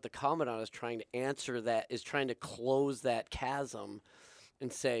think what the Commandant is trying to answer that is trying to close that chasm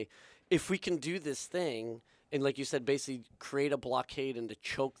and say, if we can do this thing, and like you said, basically create a blockade and to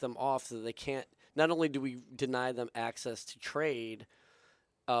choke them off so that they can't, not only do we deny them access to trade,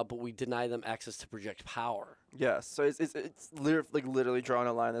 but we deny them access to project power. Yes. So it's literally drawing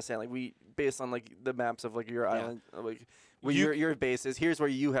a line in the sand. Like based on like the maps of like your island, like where your base is, here's where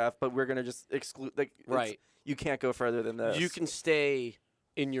you have, but we're gonna just exclude Right. You can't go further than this. You can stay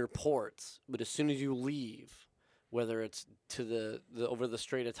in your ports, but as soon as you leave, whether it's to the over the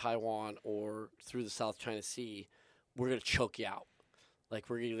Strait of Taiwan or through the South China Sea, we're going to choke you out. Like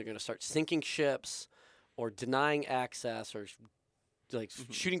we're either going to start sinking ships or denying access or like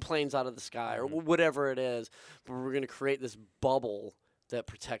shooting planes out of the sky or whatever it is, but we're going to create this bubble that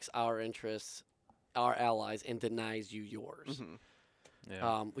protects our interests, our allies, and denies you yours.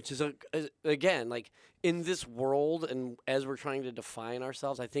 Yeah. Which is, again, like in this world and as we're trying to define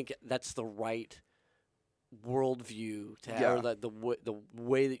ourselves, I think that's the right worldview to have, or the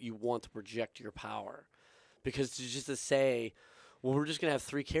way that you want to project your power. Because to say, well, we're just going to have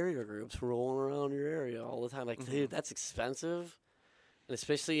 3 carrier groups rolling around your area all the time. Like, dude, that's expensive. And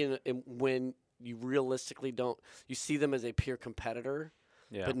especially when you realistically you see them as a peer competitor,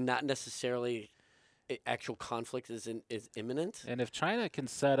 but not necessarily actual conflict is imminent. And if China can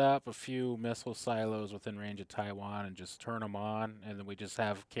set up a few missile silos within range of Taiwan and just turn them on, and then we just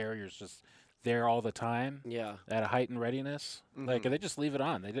have carriers just there all the time, at a heightened readiness, like they just leave it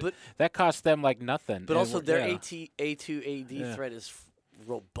on. That costs them like nothing. But also their A2AD threat is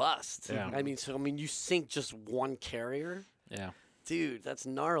robust. Yeah. I mean, you sink just one carrier. Yeah. Dude, that's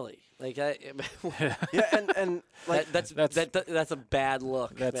gnarly. Like, and like that's a bad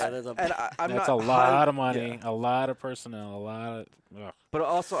look. That's a lot of money, a lot of personnel, a lot of. Ugh. But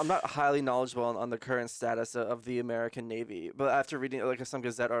also, I'm not highly knowledgeable on the current status of the American Navy. But after reading like some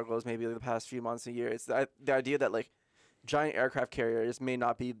Gazette articles, maybe the past few months, a year, it's the idea that like giant aircraft carriers may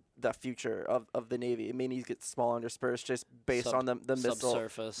not be the future of the Navy. It may need to get smaller and dispersed just based on the missile,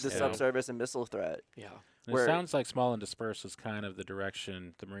 subsurface and missile threat. Yeah. It sounds like small and dispersed is kind of the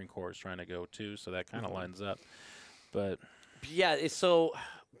direction the Marine Corps is trying to go to, so that kind of lines up. But yeah,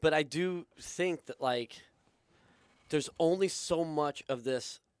 but I do think that like there's only so much of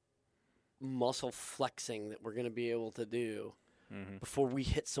this muscle flexing that we're going to be able to do before we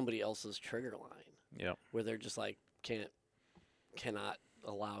hit somebody else's trigger line. Yeah. Where they're just like cannot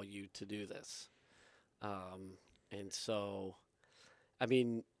allow you to do this. And so I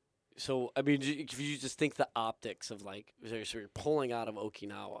mean, if you just think the optics of like, so you're pulling out of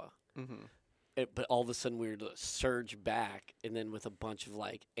Okinawa, but all of a sudden we're to surge back, and then with a bunch of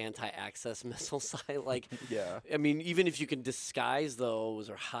like anti-access missiles, like, I mean, even if you can disguise those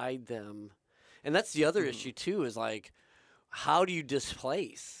or hide them, and that's the other issue too, is like, how do you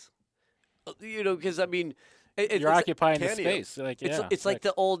displace? Because I mean. You're occupying the space. It's like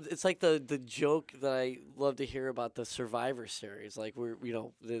the joke that I love to hear about the Survivor series. Like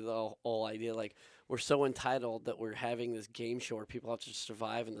the whole idea, like we're so entitled that we're having this game show where people have to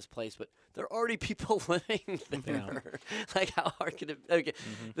survive in this place, but there are already people living there. Like how hard can it? Okay,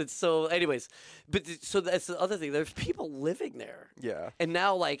 so anyways, but so that's the other thing. There's people living there. Yeah, and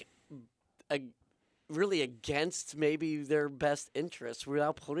now like really against maybe their best interests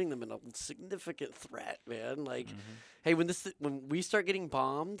without putting them in a significant threat, man. Like, hey, when we start getting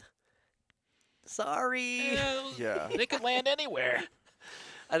bombed, sorry. They could land anywhere.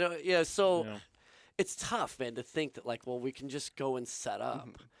 I don't. Yeah, so it's tough, man, to think that like, well, we can just go and set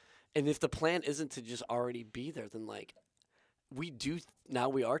up, and if the plan isn't to just already be there, then like, we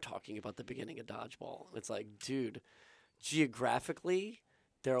are talking about the beginning of dodgeball. It's like, dude, geographically,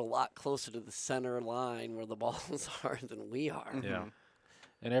 they're a lot closer to the center line where the balls are than we are. Yeah,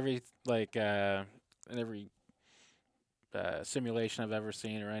 and every simulation I've ever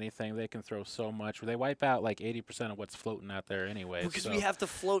seen or anything, they can throw so much. They wipe out like 80% of what's floating out there anyway. Because we have to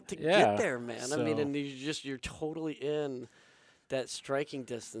float to get there, man. I mean, and you're totally in that striking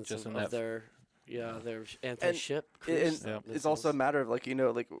distance of their Yeah, there's anti-ship. It's also a matter of like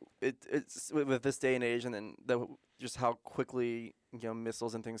it's with this day and age, and then just how quickly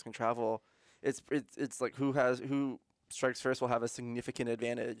missiles and things can travel. It's like who strikes first will have a significant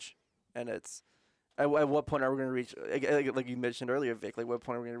advantage, and it's at what point are we going to reach like you mentioned earlier, Vic? Like what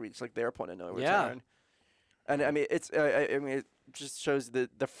point are we going to reach like their point of no return? And I mean it just shows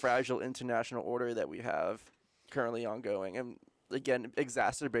the fragile international order that we have currently ongoing, and again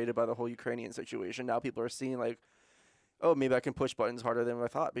exacerbated by the whole Ukrainian situation. Now people are seeing like, oh, maybe I can push buttons harder than I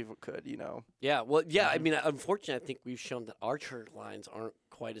thought people could. Yeah. Well, yeah. I mean, unfortunately, I think we've shown that our trigger lines aren't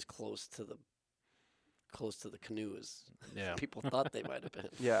quite as close to the canoe as people thought they might have been.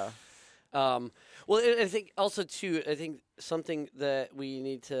 Yeah. Well, I think also too. I think something that we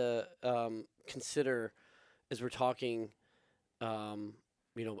need to consider as we're talking,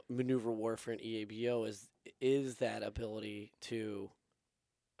 maneuver warfare and EABO is that ability to,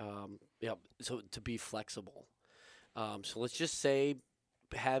 to be flexible. So let's just say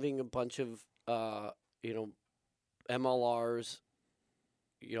having a bunch of MLRs,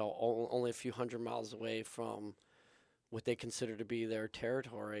 only a few hundred miles away from what they consider to be their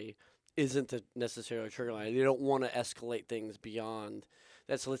territory isn't necessarily a trigger line. They don't want to escalate things beyond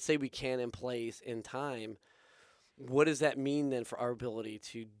that. So let's say we can in place in time. What does that mean then for our ability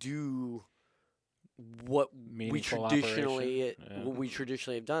to do what we traditionally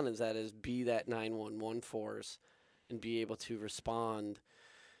have done? Is be that 911 force and be able to respond.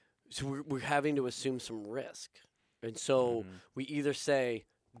 So we're having to assume some risk, and so we either say,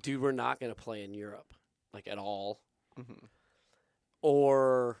 "Dude, we're not going to play in Europe, like at all,"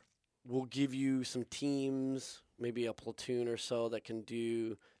 or we'll give you some teams, maybe a platoon or so that can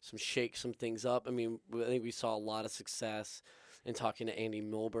shake some things up. I mean, I think we saw a lot of success in talking to Andy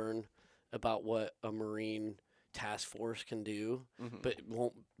Milburn about what a Marine task force can do, but it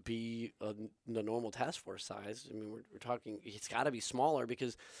won't be the normal task force size. I mean, we're talking, it's got to be smaller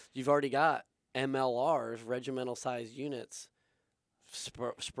because you've already got MLRs, regimental size units,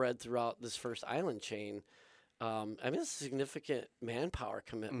 spread throughout this first island chain. I mean, it's a significant manpower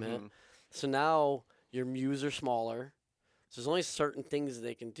commitment. So now your MEUs are smaller. So there's only certain things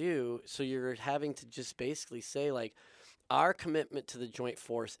they can do. So you're having to just basically say, like, our commitment to the joint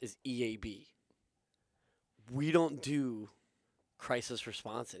force is EAB. We don't do crisis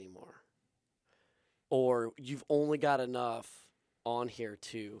response anymore. Or you've only got enough on here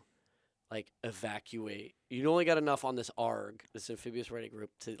to, like, evacuate. You only got enough on this ARG, this amphibious ready group,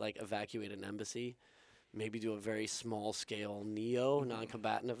 to, like, evacuate an embassy. Maybe do a very small scale NEO,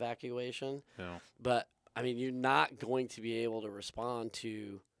 non-combatant evacuation. Yeah. But, I mean, you're not going to be able to respond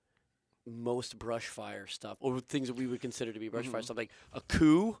to most brush fire stuff or things that we would consider to be brush fire stuff, like a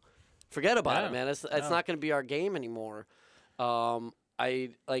coup. Forget about it, man. It's not going to be our game anymore. I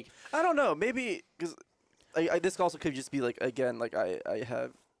don't know. Maybe because this also could just be like, again, like I'm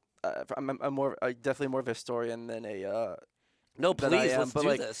definitely more of a historian than a. No, please, let's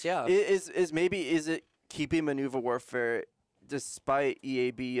do this. Yeah. Is it keeping maneuver warfare despite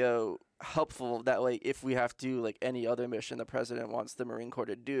EABO helpful that way if we have to like any other mission the president wants the Marine Corps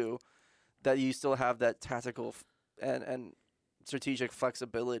to do, that you still have that tactical and strategic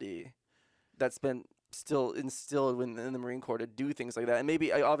flexibility that's been still instilled in the Marine Corps to do things like that. And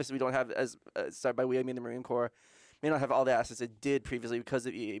maybe obviously we don't have by we I mean the Marine Corps may not have all the assets it did previously because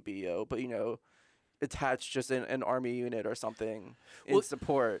of EABO, but attach just an army unit or something in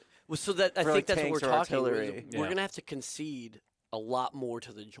support. Well, so that I think that's what we're talking about. Artillery. We're going to have to concede a lot more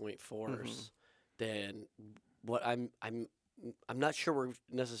to the joint force than what I'm not sure we're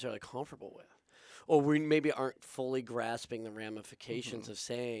necessarily comfortable with. Or we maybe aren't fully grasping the ramifications of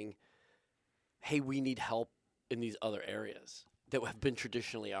saying, hey, we need help in these other areas that have been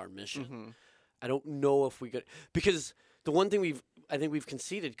traditionally our mission. I don't know if we could, because the one thing I think we've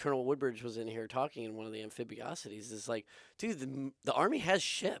conceded, Colonel Woodbridge was in here talking in one of the amphibiosities, is like, dude, the Army has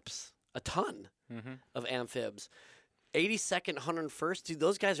ships, a ton of amphibs. 82nd, 101st, dude,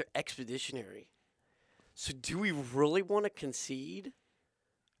 those guys are expeditionary. So do we really want to concede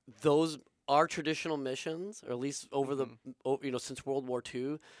our traditional missions, or at least over the, since World War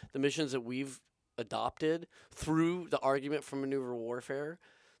II, the missions that we've adopted through the argument from maneuver warfare?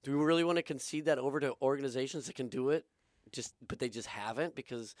 Do we really want to concede that over to organizations that can do it, but they just haven't,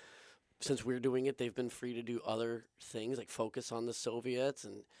 because since we're doing it, they've been free to do other things, like focus on the Soviets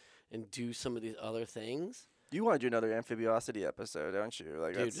and do some of these other things? You want to do another amphibiosity episode, don't you?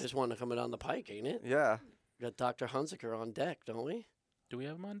 Like, dude, just want to come down the pike, ain't it? Yeah. We got Dr. Hunziker on deck, don't we? Do we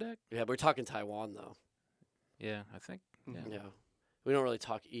have him on deck? Yeah, we're talking Taiwan, though. Yeah, I think. Yeah. We don't really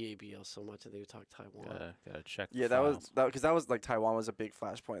talk EABO so much. I think we talk Taiwan. Gotta check. Yeah, the files. that was like Taiwan was a big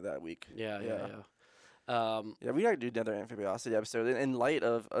flashpoint that week. Yeah. Yeah, we gotta do another amphibiosity episode in light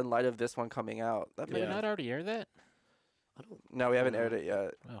of this one coming out. Did we not already air that? No, we haven't aired it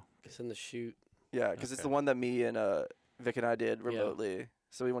yet. Oh, It's in the shoot. Yeah, because it's Okay. the one that me and Vic and I did remotely.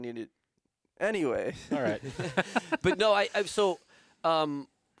 So we wanted to. Anyway. all right. But no, I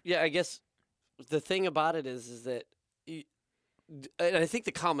guess the thing about it is that, and I think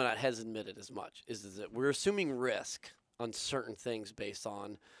the Commandant has admitted as much, is that we're assuming risk on certain things based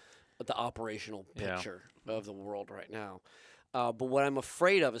on the operational picture of the world right now. But what I'm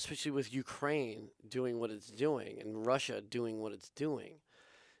afraid of, especially with Ukraine doing what it's doing and Russia doing what it's doing,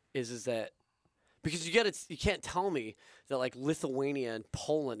 is that because you can't tell me that like Lithuania and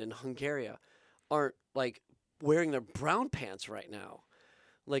Poland and Hungary aren't like wearing their brown pants right now.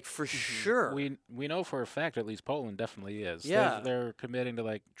 Like for sure. We know for a fact at least Poland definitely is. Yeah. They're committing to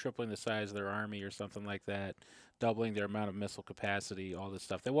like tripling the size of their army or something like that, doubling their amount of missile capacity, all this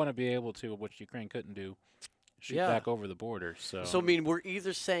stuff. They want to be able to, which Ukraine couldn't do, shoot back over the border. So I mean, we're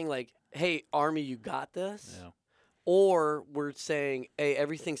either saying like, "Hey, army, you got this," yeah. or we're saying, "Hey,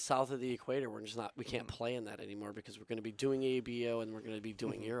 everything south of the equator, we can't play in that anymore because we're going to be doing ABO and we're going to be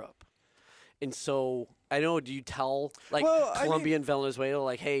doing Europe." And so I know. Do you tell like Colombia and Venezuela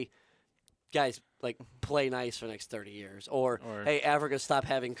like, "Hey, guys, like play nice for the next 30 years," or "Hey, Africa, stop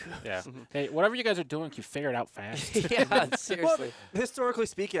having Yeah. Hey, whatever you guys are doing, can you figure it out fast? yeah, seriously. Well, historically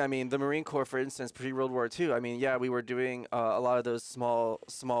speaking, I mean, the Marine Corps, for instance, pre-World War II, I mean, yeah, we were doing a lot of those small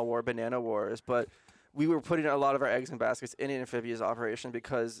war, banana wars, but we were putting a lot of our eggs in baskets in an amphibious operation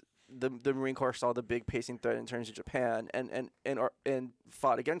because the Marine Corps saw the big pacing threat in terms of Japan and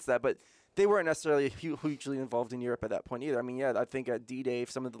fought against that, but they weren't necessarily hugely involved in Europe at that point either. I mean, yeah, I think at D-Day,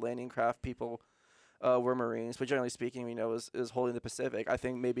 some of the landing craft people were Marines, but generally speaking, we know is holding the Pacific. I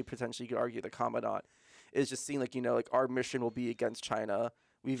think maybe potentially you could argue the Commandant is just seeing like, like our mission will be against China.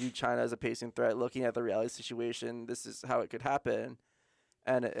 We view China as a pacing threat. Looking at the reality situation, this is how it could happen.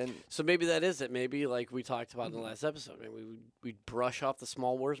 And So maybe that is it. Maybe like we talked about in the last episode, maybe we'd brush off the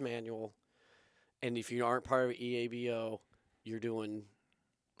Small Wars Manual, and if you aren't part of EABO, you're doing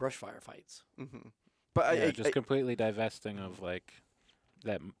brush firefights. But just completely divesting of like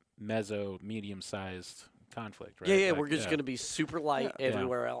that medium-sized conflict, right? Yeah, Like, we're just going to be super light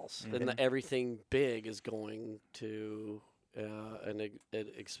everywhere else, Mhm. and everything big is going to an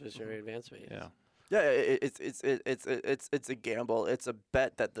expeditionary advance base. Yeah. yeah, it's a gamble. It's a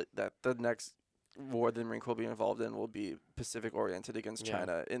bet that the next war the Marine Corps will be involved in will be Pacific oriented against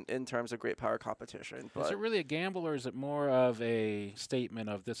China in terms of great power competition. But Is it really a gamble, or is it more of a statement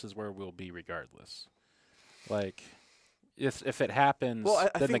of this is where we'll be regardless? Like, if it happens, I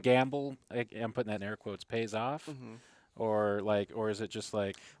then the think gamble, I'm putting that in air quotes, pays off? Or is it just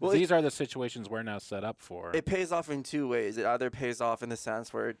like, Well, these are the situations we're now set up for? it pays off in two ways. It either pays off in the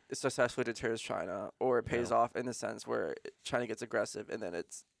sense where it successfully deters China, or it pays off in the sense where China gets aggressive and then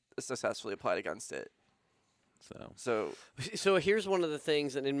it's successfully applied against it. So here's one of the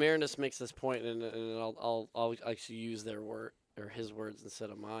things, and Marinus makes this point, and I'll actually use their word or his words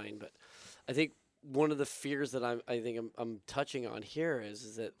instead of mine. But I think one of the fears that I'm touching on here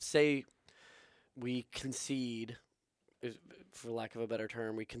is that say we concede, for lack of a better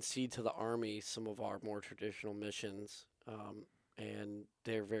term, we concede to the Army some of our more traditional missions, and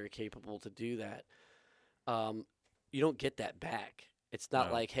they're very capable to do that. You don't get that back. It's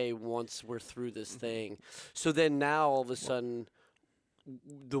not like, hey, once we're through this thing. So then now all of a sudden,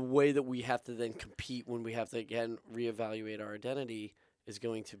 the way that we have to then compete when we have to, again, reevaluate our identity is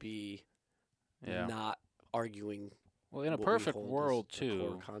going to be not arguing. Well, in a what we perfect hold as world, the core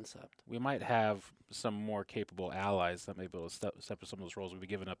too, concept. we might have some more capable allies that may be able to step up some of those roles we've been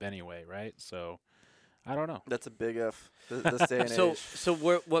giving up anyway, right? So, I don't know. That's a big if. This day and age. So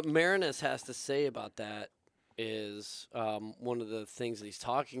what Marinus has to say about that is one of the things that he's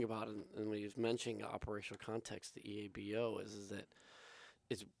talking about, and when he's mentioning operational context, the EABO, is that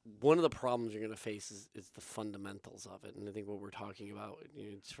it's one of the problems you're going to face is the fundamentals of it. And I think what we're talking about,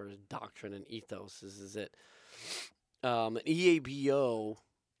 as far as doctrine and ethos, is that an EABO,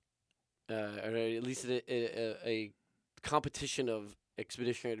 or at least a competition of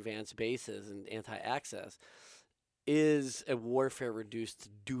expeditionary advanced bases and anti-access, is a warfare reduced to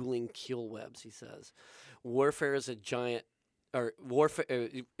dueling kill webs, he says. Warfare is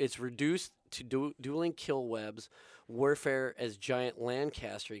it's reduced to dueling kill webs, warfare as giant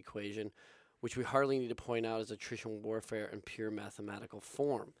Lancaster equation, which we hardly need to point out as attrition warfare in pure mathematical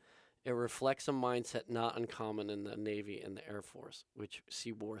form. It reflects a mindset not uncommon in the Navy and the Air Force, which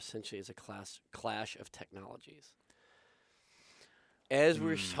see war essentially as a clash of technologies. as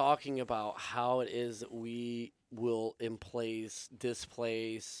we're talking about how it is that we will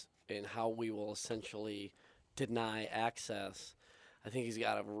displace, and how we will essentially deny access, I think he's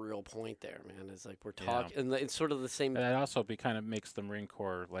got a real point there, man. It's like we're talking, and it's sort of the same. And that also kind of makes the Marine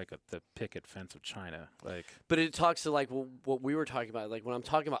Corps like the picket fence of China, like. But it talks to like what we were talking about. Like when I'm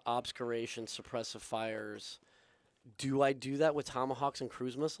talking about obscuration, suppressive fires, do I do that with Tomahawks and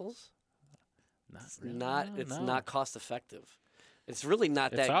cruise missiles? It's not cost effective. It's really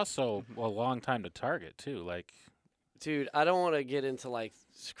not that. It's also a long time to target too. Like, dude, I don't want to get into like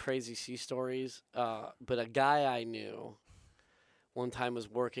crazy sea stories, but a guy I knew one time was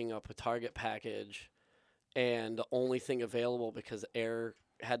working up a target package, and the only thing available because air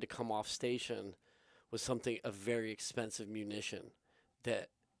had to come off station was a very expensive munition that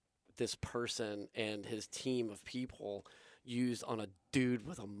this person and his team of people used on a dude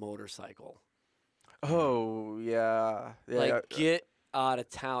with a motorcycle. Oh, yeah. Get out of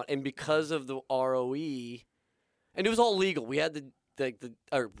town. And because of the ROE, and it was all legal. We had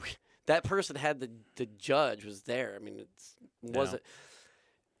that person had the judge was there. I mean, it wasn't.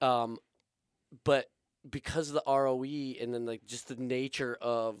 But because of the ROE and then like just the nature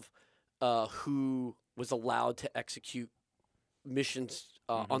of who was allowed to execute missions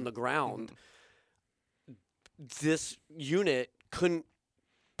on the ground, this unit couldn't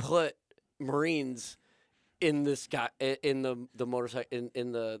put Marines in this guy in the motorcycle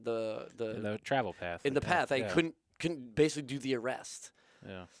in the travel path. In the path, they couldn't basically do the arrest.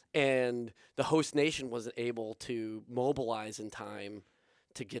 Yeah. And the host nation wasn't able to mobilize in time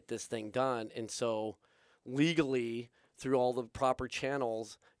to get this thing done, and so legally through all the proper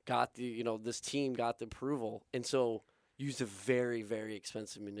channels this team got the approval, and so used a very, very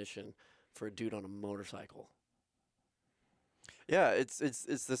expensive munition for a dude on a motorcycle. Yeah, it's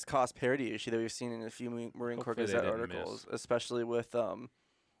this cost parity issue that we've seen in a few Marine Corps Gazette articles, especially with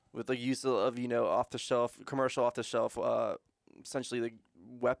the use of commercial off the shelf essentially the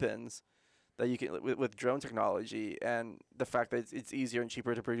weapons that you can with drone technology, and the fact that it's easier and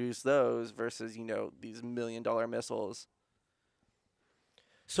cheaper to produce those versus these $1 million missiles.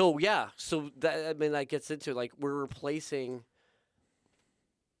 So that gets into like we're replacing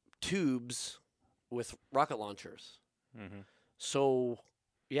tubes with rocket launchers. Mm-hmm. So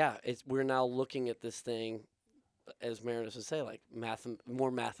we're now looking at this thing, as Marinus would say, like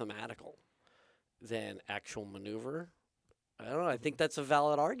more mathematical than actual maneuver. I don't know. I think that's a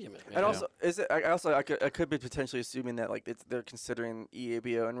valid argument. Man. And also, I could be potentially assuming that like they're considering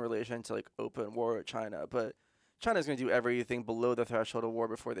EABO in relation to like open war with China, but China's going to do everything below the threshold of war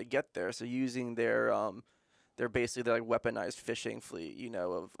before they get there. So using their basically their like weaponized fishing fleet,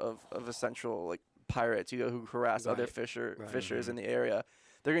 of essential like pirates, who harass other fishers in the area.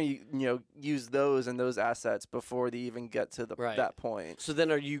 They're going to use those and those assets before they even get to that point. So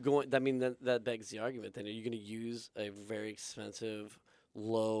then, are you going? I mean, that begs the argument. Then, are you going to use a very expensive,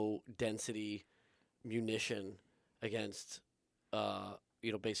 low density munition against,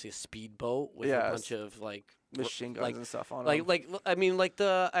 basically a speedboat with a bunch of like machine guns and stuff on them? Like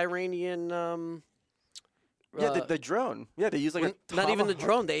the Iranian. The drone. Yeah, they use like not even the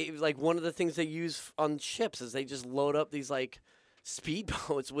drone. They like one of the things they use on ships is they just load up these like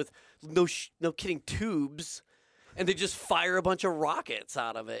speedboats with no kidding tubes, and they just fire a bunch of rockets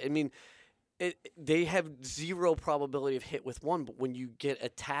out of it. I mean, they have zero probability of hit with one, but when you get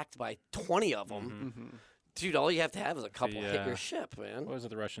attacked by 20 of them, dude, all you have to have is a couple hit your ship, man. What was it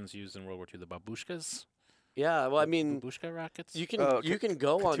the Russians used in World War II? The babushkas? Yeah, well, I mean, babushka rockets. You can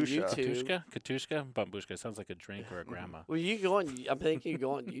go on YouTube. Katushka, babushka sounds like a drink or a grandma. Well, you go on. I'm thinking you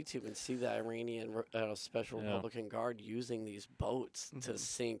go on YouTube and see the Iranian Special Republican Guard using these boats to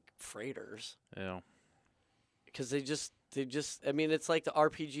sink freighters. Yeah, because they just. I mean, it's like the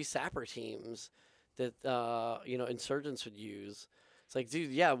RPG sapper teams that insurgents would use. It's like,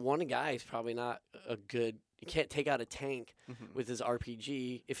 dude, one guy is probably not a good. You can't take out a tank with his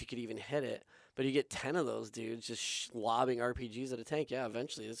RPG if you could even hit it. But you get 10 of those dudes just lobbing RPGs at a tank. Yeah,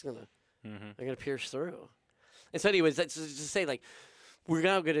 eventually they're gonna pierce through. And so, anyways, that's just to say, like, we're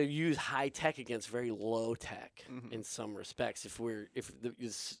now gonna use high tech against very low tech in some respects. If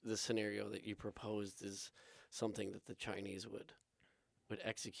the scenario that you proposed is something that the Chinese would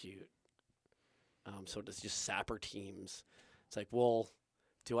execute, so does just sapper teams. It's like, well,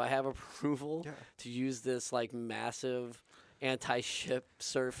 do I have approval to use this like massive anti-ship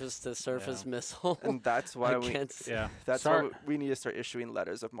surface-to-surface missile? And that's why why we need to start issuing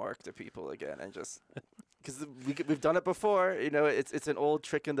letters of marque to people again and just because we've done it before. You know, it's an old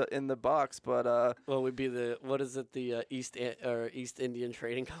trick in the box, but Well, would be the East Indian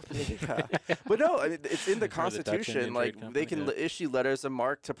Trading Company. yeah. But no, I mean, it's in the Or the Dutch Constitution. Indian Like Trade they Company, can issue letters of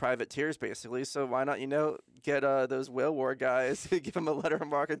marque to privateers, basically. So why not, get those whale war guys, give them a letter of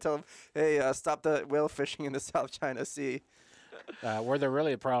marque and tell them, hey, stop the whale fishing in the South China Sea. Where there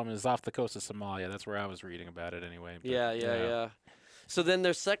really a problem is off the coast of Somalia. That's where I was reading about it anyway. But, Yeah. So then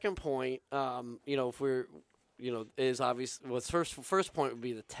their second point, if we're, is obvious. Well, first point would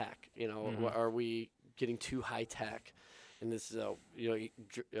be the tech. Are we getting too high tech? And this is,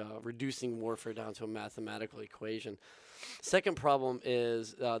 reducing warfare down to a mathematical equation. Second problem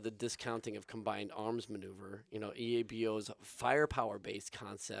is the discounting of combined arms maneuver. EABO's firepower-based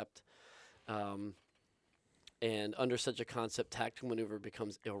concept. And under such a concept, tactical maneuver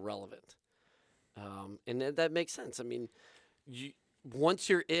becomes irrelevant. And that makes sense. I mean, once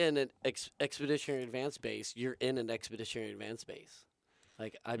you're in an expeditionary advanced base, you're in an expeditionary advanced base.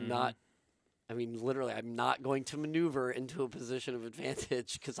 Like, I'm not going to maneuver into a position of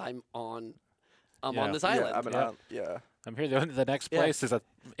advantage because I'm on this island. I'm here. The next place is a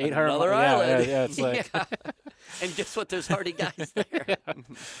 800 Another island. Yeah, it's like. And guess what? There's already guys there.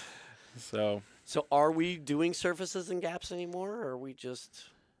 So are we doing surfaces and gaps anymore, or are we just?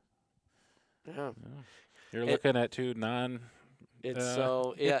 Yeah. You're looking at two non. And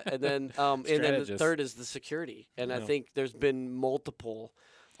then the third is the security, and I think there's been multiple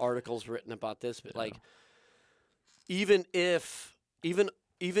articles written about this, but like, even if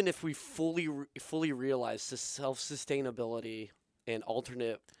we fully realize the self-sustainability and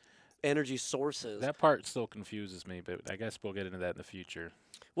alternate energy sources, that part still confuses me, but I guess we'll get into that in the future.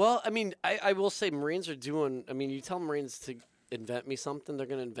 Well, I mean, I will say Marines are doing. I mean, you tell Marines to invent me something, they're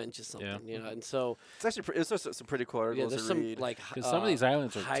going to invent you something, and so it's actually it's just some pretty cool articles there's to read. Because some of these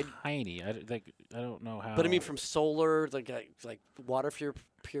islands are tiny. I don't know how. But I mean, from solar, like water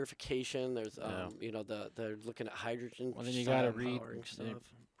purification. There's they're looking at hydrogen. Well, then you got to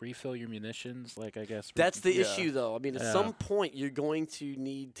refill your munitions. Like, I guess that's the issue, though. I mean, at some point, you're going to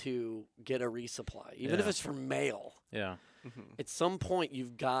need to get a resupply, even if it's for mail. Yeah. Mm-hmm. At some point,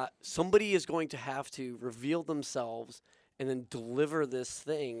 somebody is going to have to reveal themselves and then deliver this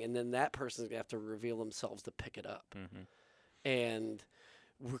thing, and then that person's going to have to reveal themselves to pick it up. Mm-hmm. And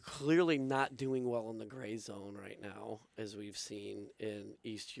we're clearly not doing well in the gray zone right now, as we've seen in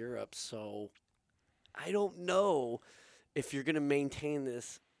East Europe. So I don't know if you're going to maintain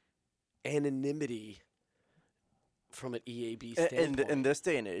this anonymity from an EAB standpoint. And in this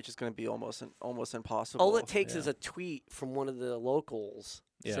day and age, it's going to be almost impossible. All it takes is a tweet from one of the locals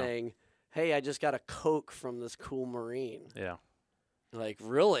saying, hey, I just got a Coke from this cool Marine. Yeah. Like,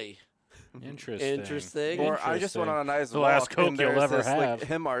 really? Interesting. Or I just went on a nice walk. The last Coke you'll ever this, have. Like,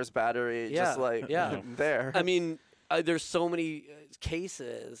 HIMARS battery, just like there. I mean, there's so many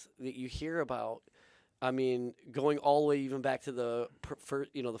cases that you hear about. I mean, going all the way even back to the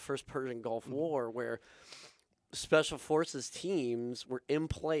first Persian Gulf War, where special forces teams were in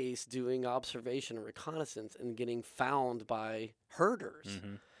place doing observation and reconnaissance and getting found by herders.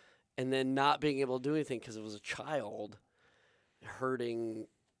 Mm-hmm. And then not being able to do anything because it was a child hurting,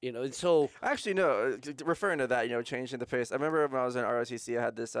 and so... Actually, no, referring to that, changing the pace. I remember when I was in ROTC, I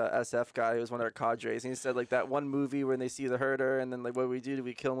had this SF guy who was one of our cadres, and he said, like, that one movie when they see the herder, and then, like, what do? Do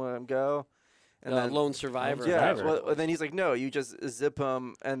we kill him and let him go? And then Lone Survivor. Yeah, well, then he's like, no, you just zip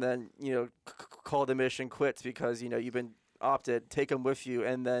him, and then, call the mission quits because, you've been opted, take him with you,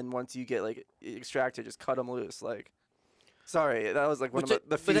 and then once you get, like, extracted, just cut him loose, like... Sorry, that was like one of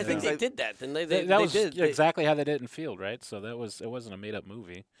the few But I think things they did that. Then they was did exactly how they did in Field, right? So it wasn't a made up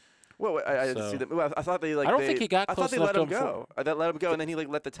movie. Well, I didn't see that. Well, I thought they like. I don't think he got. I thought they let him go. They let him go, and then he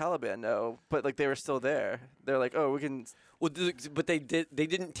let the Taliban know. But like they were still there. They're like, oh, we can. Well, but they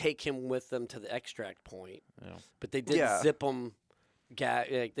didn't take him with them to the extract point. Yeah. But they did zip him. Yeah,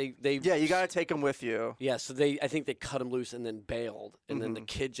 you gotta take him with you. Yeah, so I think they cut him loose and then bailed, and then the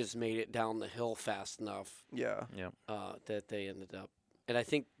kid just made it down the hill fast enough. Yeah. That they ended up, and I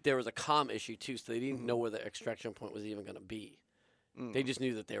think there was a comm issue too, so they didn't know where the extraction point was even going to be. They just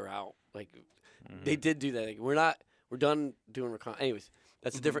knew that they were out. Like they did do that. Like, we're done doing recon. Anyways,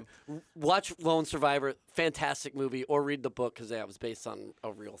 that's different. Watch Lone Survivor, fantastic movie, or read the book because it was based on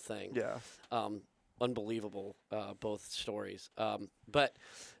a real thing. Yeah. Unbelievable, both stories. But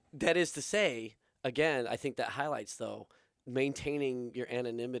that is to say, again, I think that highlights, though, maintaining your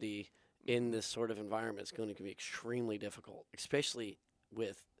anonymity in this sort of environment is going to be extremely difficult, especially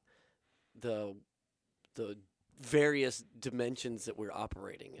with the various dimensions that we're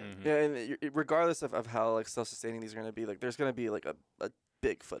operating in. Yeah, and regardless of how like self-sustaining these are going to be, like there's going to be like a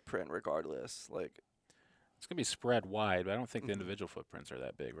big footprint regardless. Like It's going to be spread wide, but I don't think the individual footprints are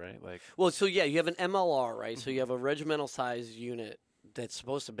that big, right? Like, Well, so yeah, you have an MLR, right? So you have a regimental size unit that's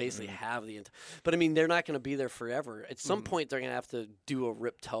supposed to basically have the but I mean, they're not going to be there forever. At some point, they're going to have to do a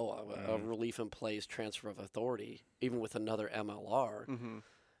RIP-TOA, a relief in place transfer of authority, even with another MLR.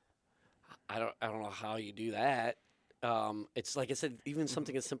 I don't know how you do that. It's like I said, even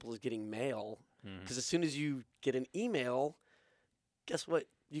something as simple as getting mail, because as soon as you get an email, guess what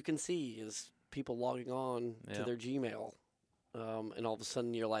you can see is people logging on to their Gmail, and all of a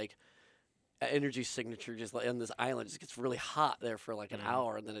sudden you're like, energy signature just like on this island just gets really hot there for like an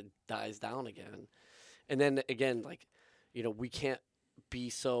hour, and then it dies down again. And then again, like, you know, we can't be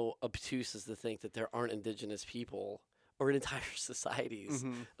so obtuse as to think that there aren't indigenous people or entire societies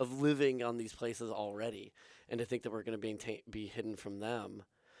of living on these places already, and to think that we're going to be hidden from them.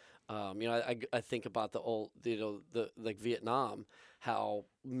 You know, I think about the old, you know, the like Vietnam, how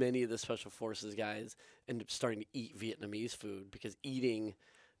many of the special forces guys end up starting to eat Vietnamese food because eating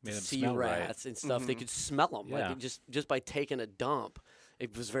the sea rats and stuff, they could smell them. Yeah. Like just by taking a dump,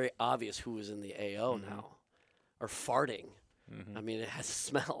 it was very obvious who was in the AO now, or farting. I mean, it has a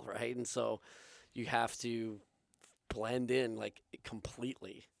smell, right? And so you have to blend in like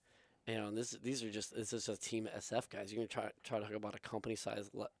completely. You know, and this is a team of SF guys. You're gonna try to talk about a company size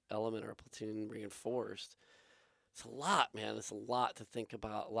element or a platoon reinforced. It's a lot, man. It's a lot to think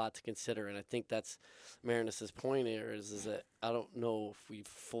about, a lot to consider, and I think that's Marinus's point here is that I don't know if we've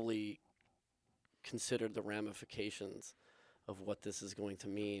fully considered the ramifications of what this is going to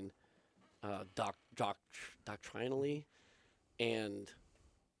mean doctrinally and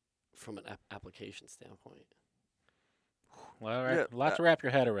from an application standpoint. well, all right, a lot to wrap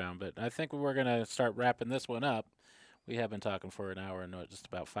your head around, but I think we're going to start wrapping this one up. We have been talking for an hour and just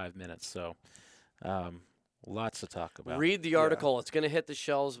about 5 minutes, so lots to talk about. Read the article. It's going to hit the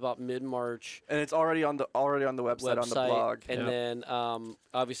shelves about mid-March. And it's already on the website on the blog. And then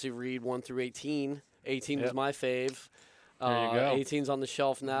obviously read 1 through 18. 18 was my fave. There you go. 18's on the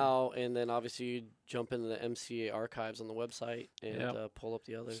shelf now, and then obviously you jump into the MCA archives on the website and pull up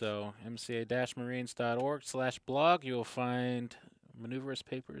the others. So mca-marines.org/blog, you'll find Maneuverist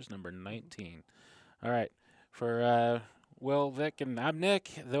Papers number 19. All right. For Will, Vic, and I'm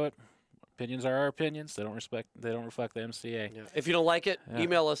Nick. Though opinions are our opinions, they don't reflect the MCA. Yeah. If you don't like it,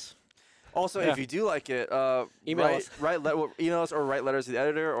 email us. Also, if you do like it, email us. Email us or write letters to the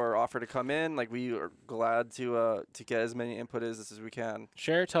editor or offer to come in. Like, we are glad to get as many input as we can.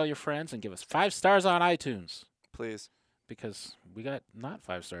 Share, tell your friends, and give us 5 stars on iTunes. Please. Because we got not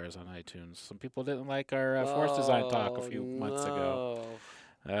 5 stars on iTunes. Some people didn't like our force design talk a few months ago.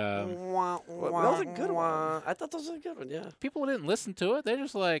 That was a good one. I thought that was a good one, yeah. People didn't listen to it. They're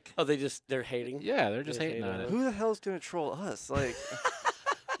just like... Oh, they're hating? Yeah, they're just hating on it. Who the hell is going to troll us? Like...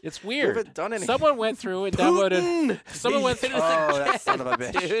 It's weird. We haven't done anything. Someone went through and downloaded... Someone went through... Oh, that son of a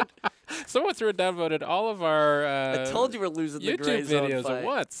bitch. Dude. Someone went through and downloaded all of our I told you we're losing the gray YouTube zone videos fight. at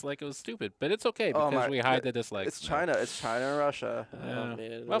once. Like, it was stupid. But it's okay because we hide the dislikes. It's China. It's China and Russia. Oh,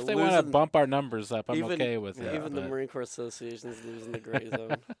 man. Well, if they want to bump our numbers up, I'm okay with it. Even the Marine Corps Association is losing the gray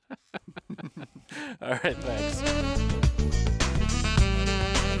zone. All right, thanks.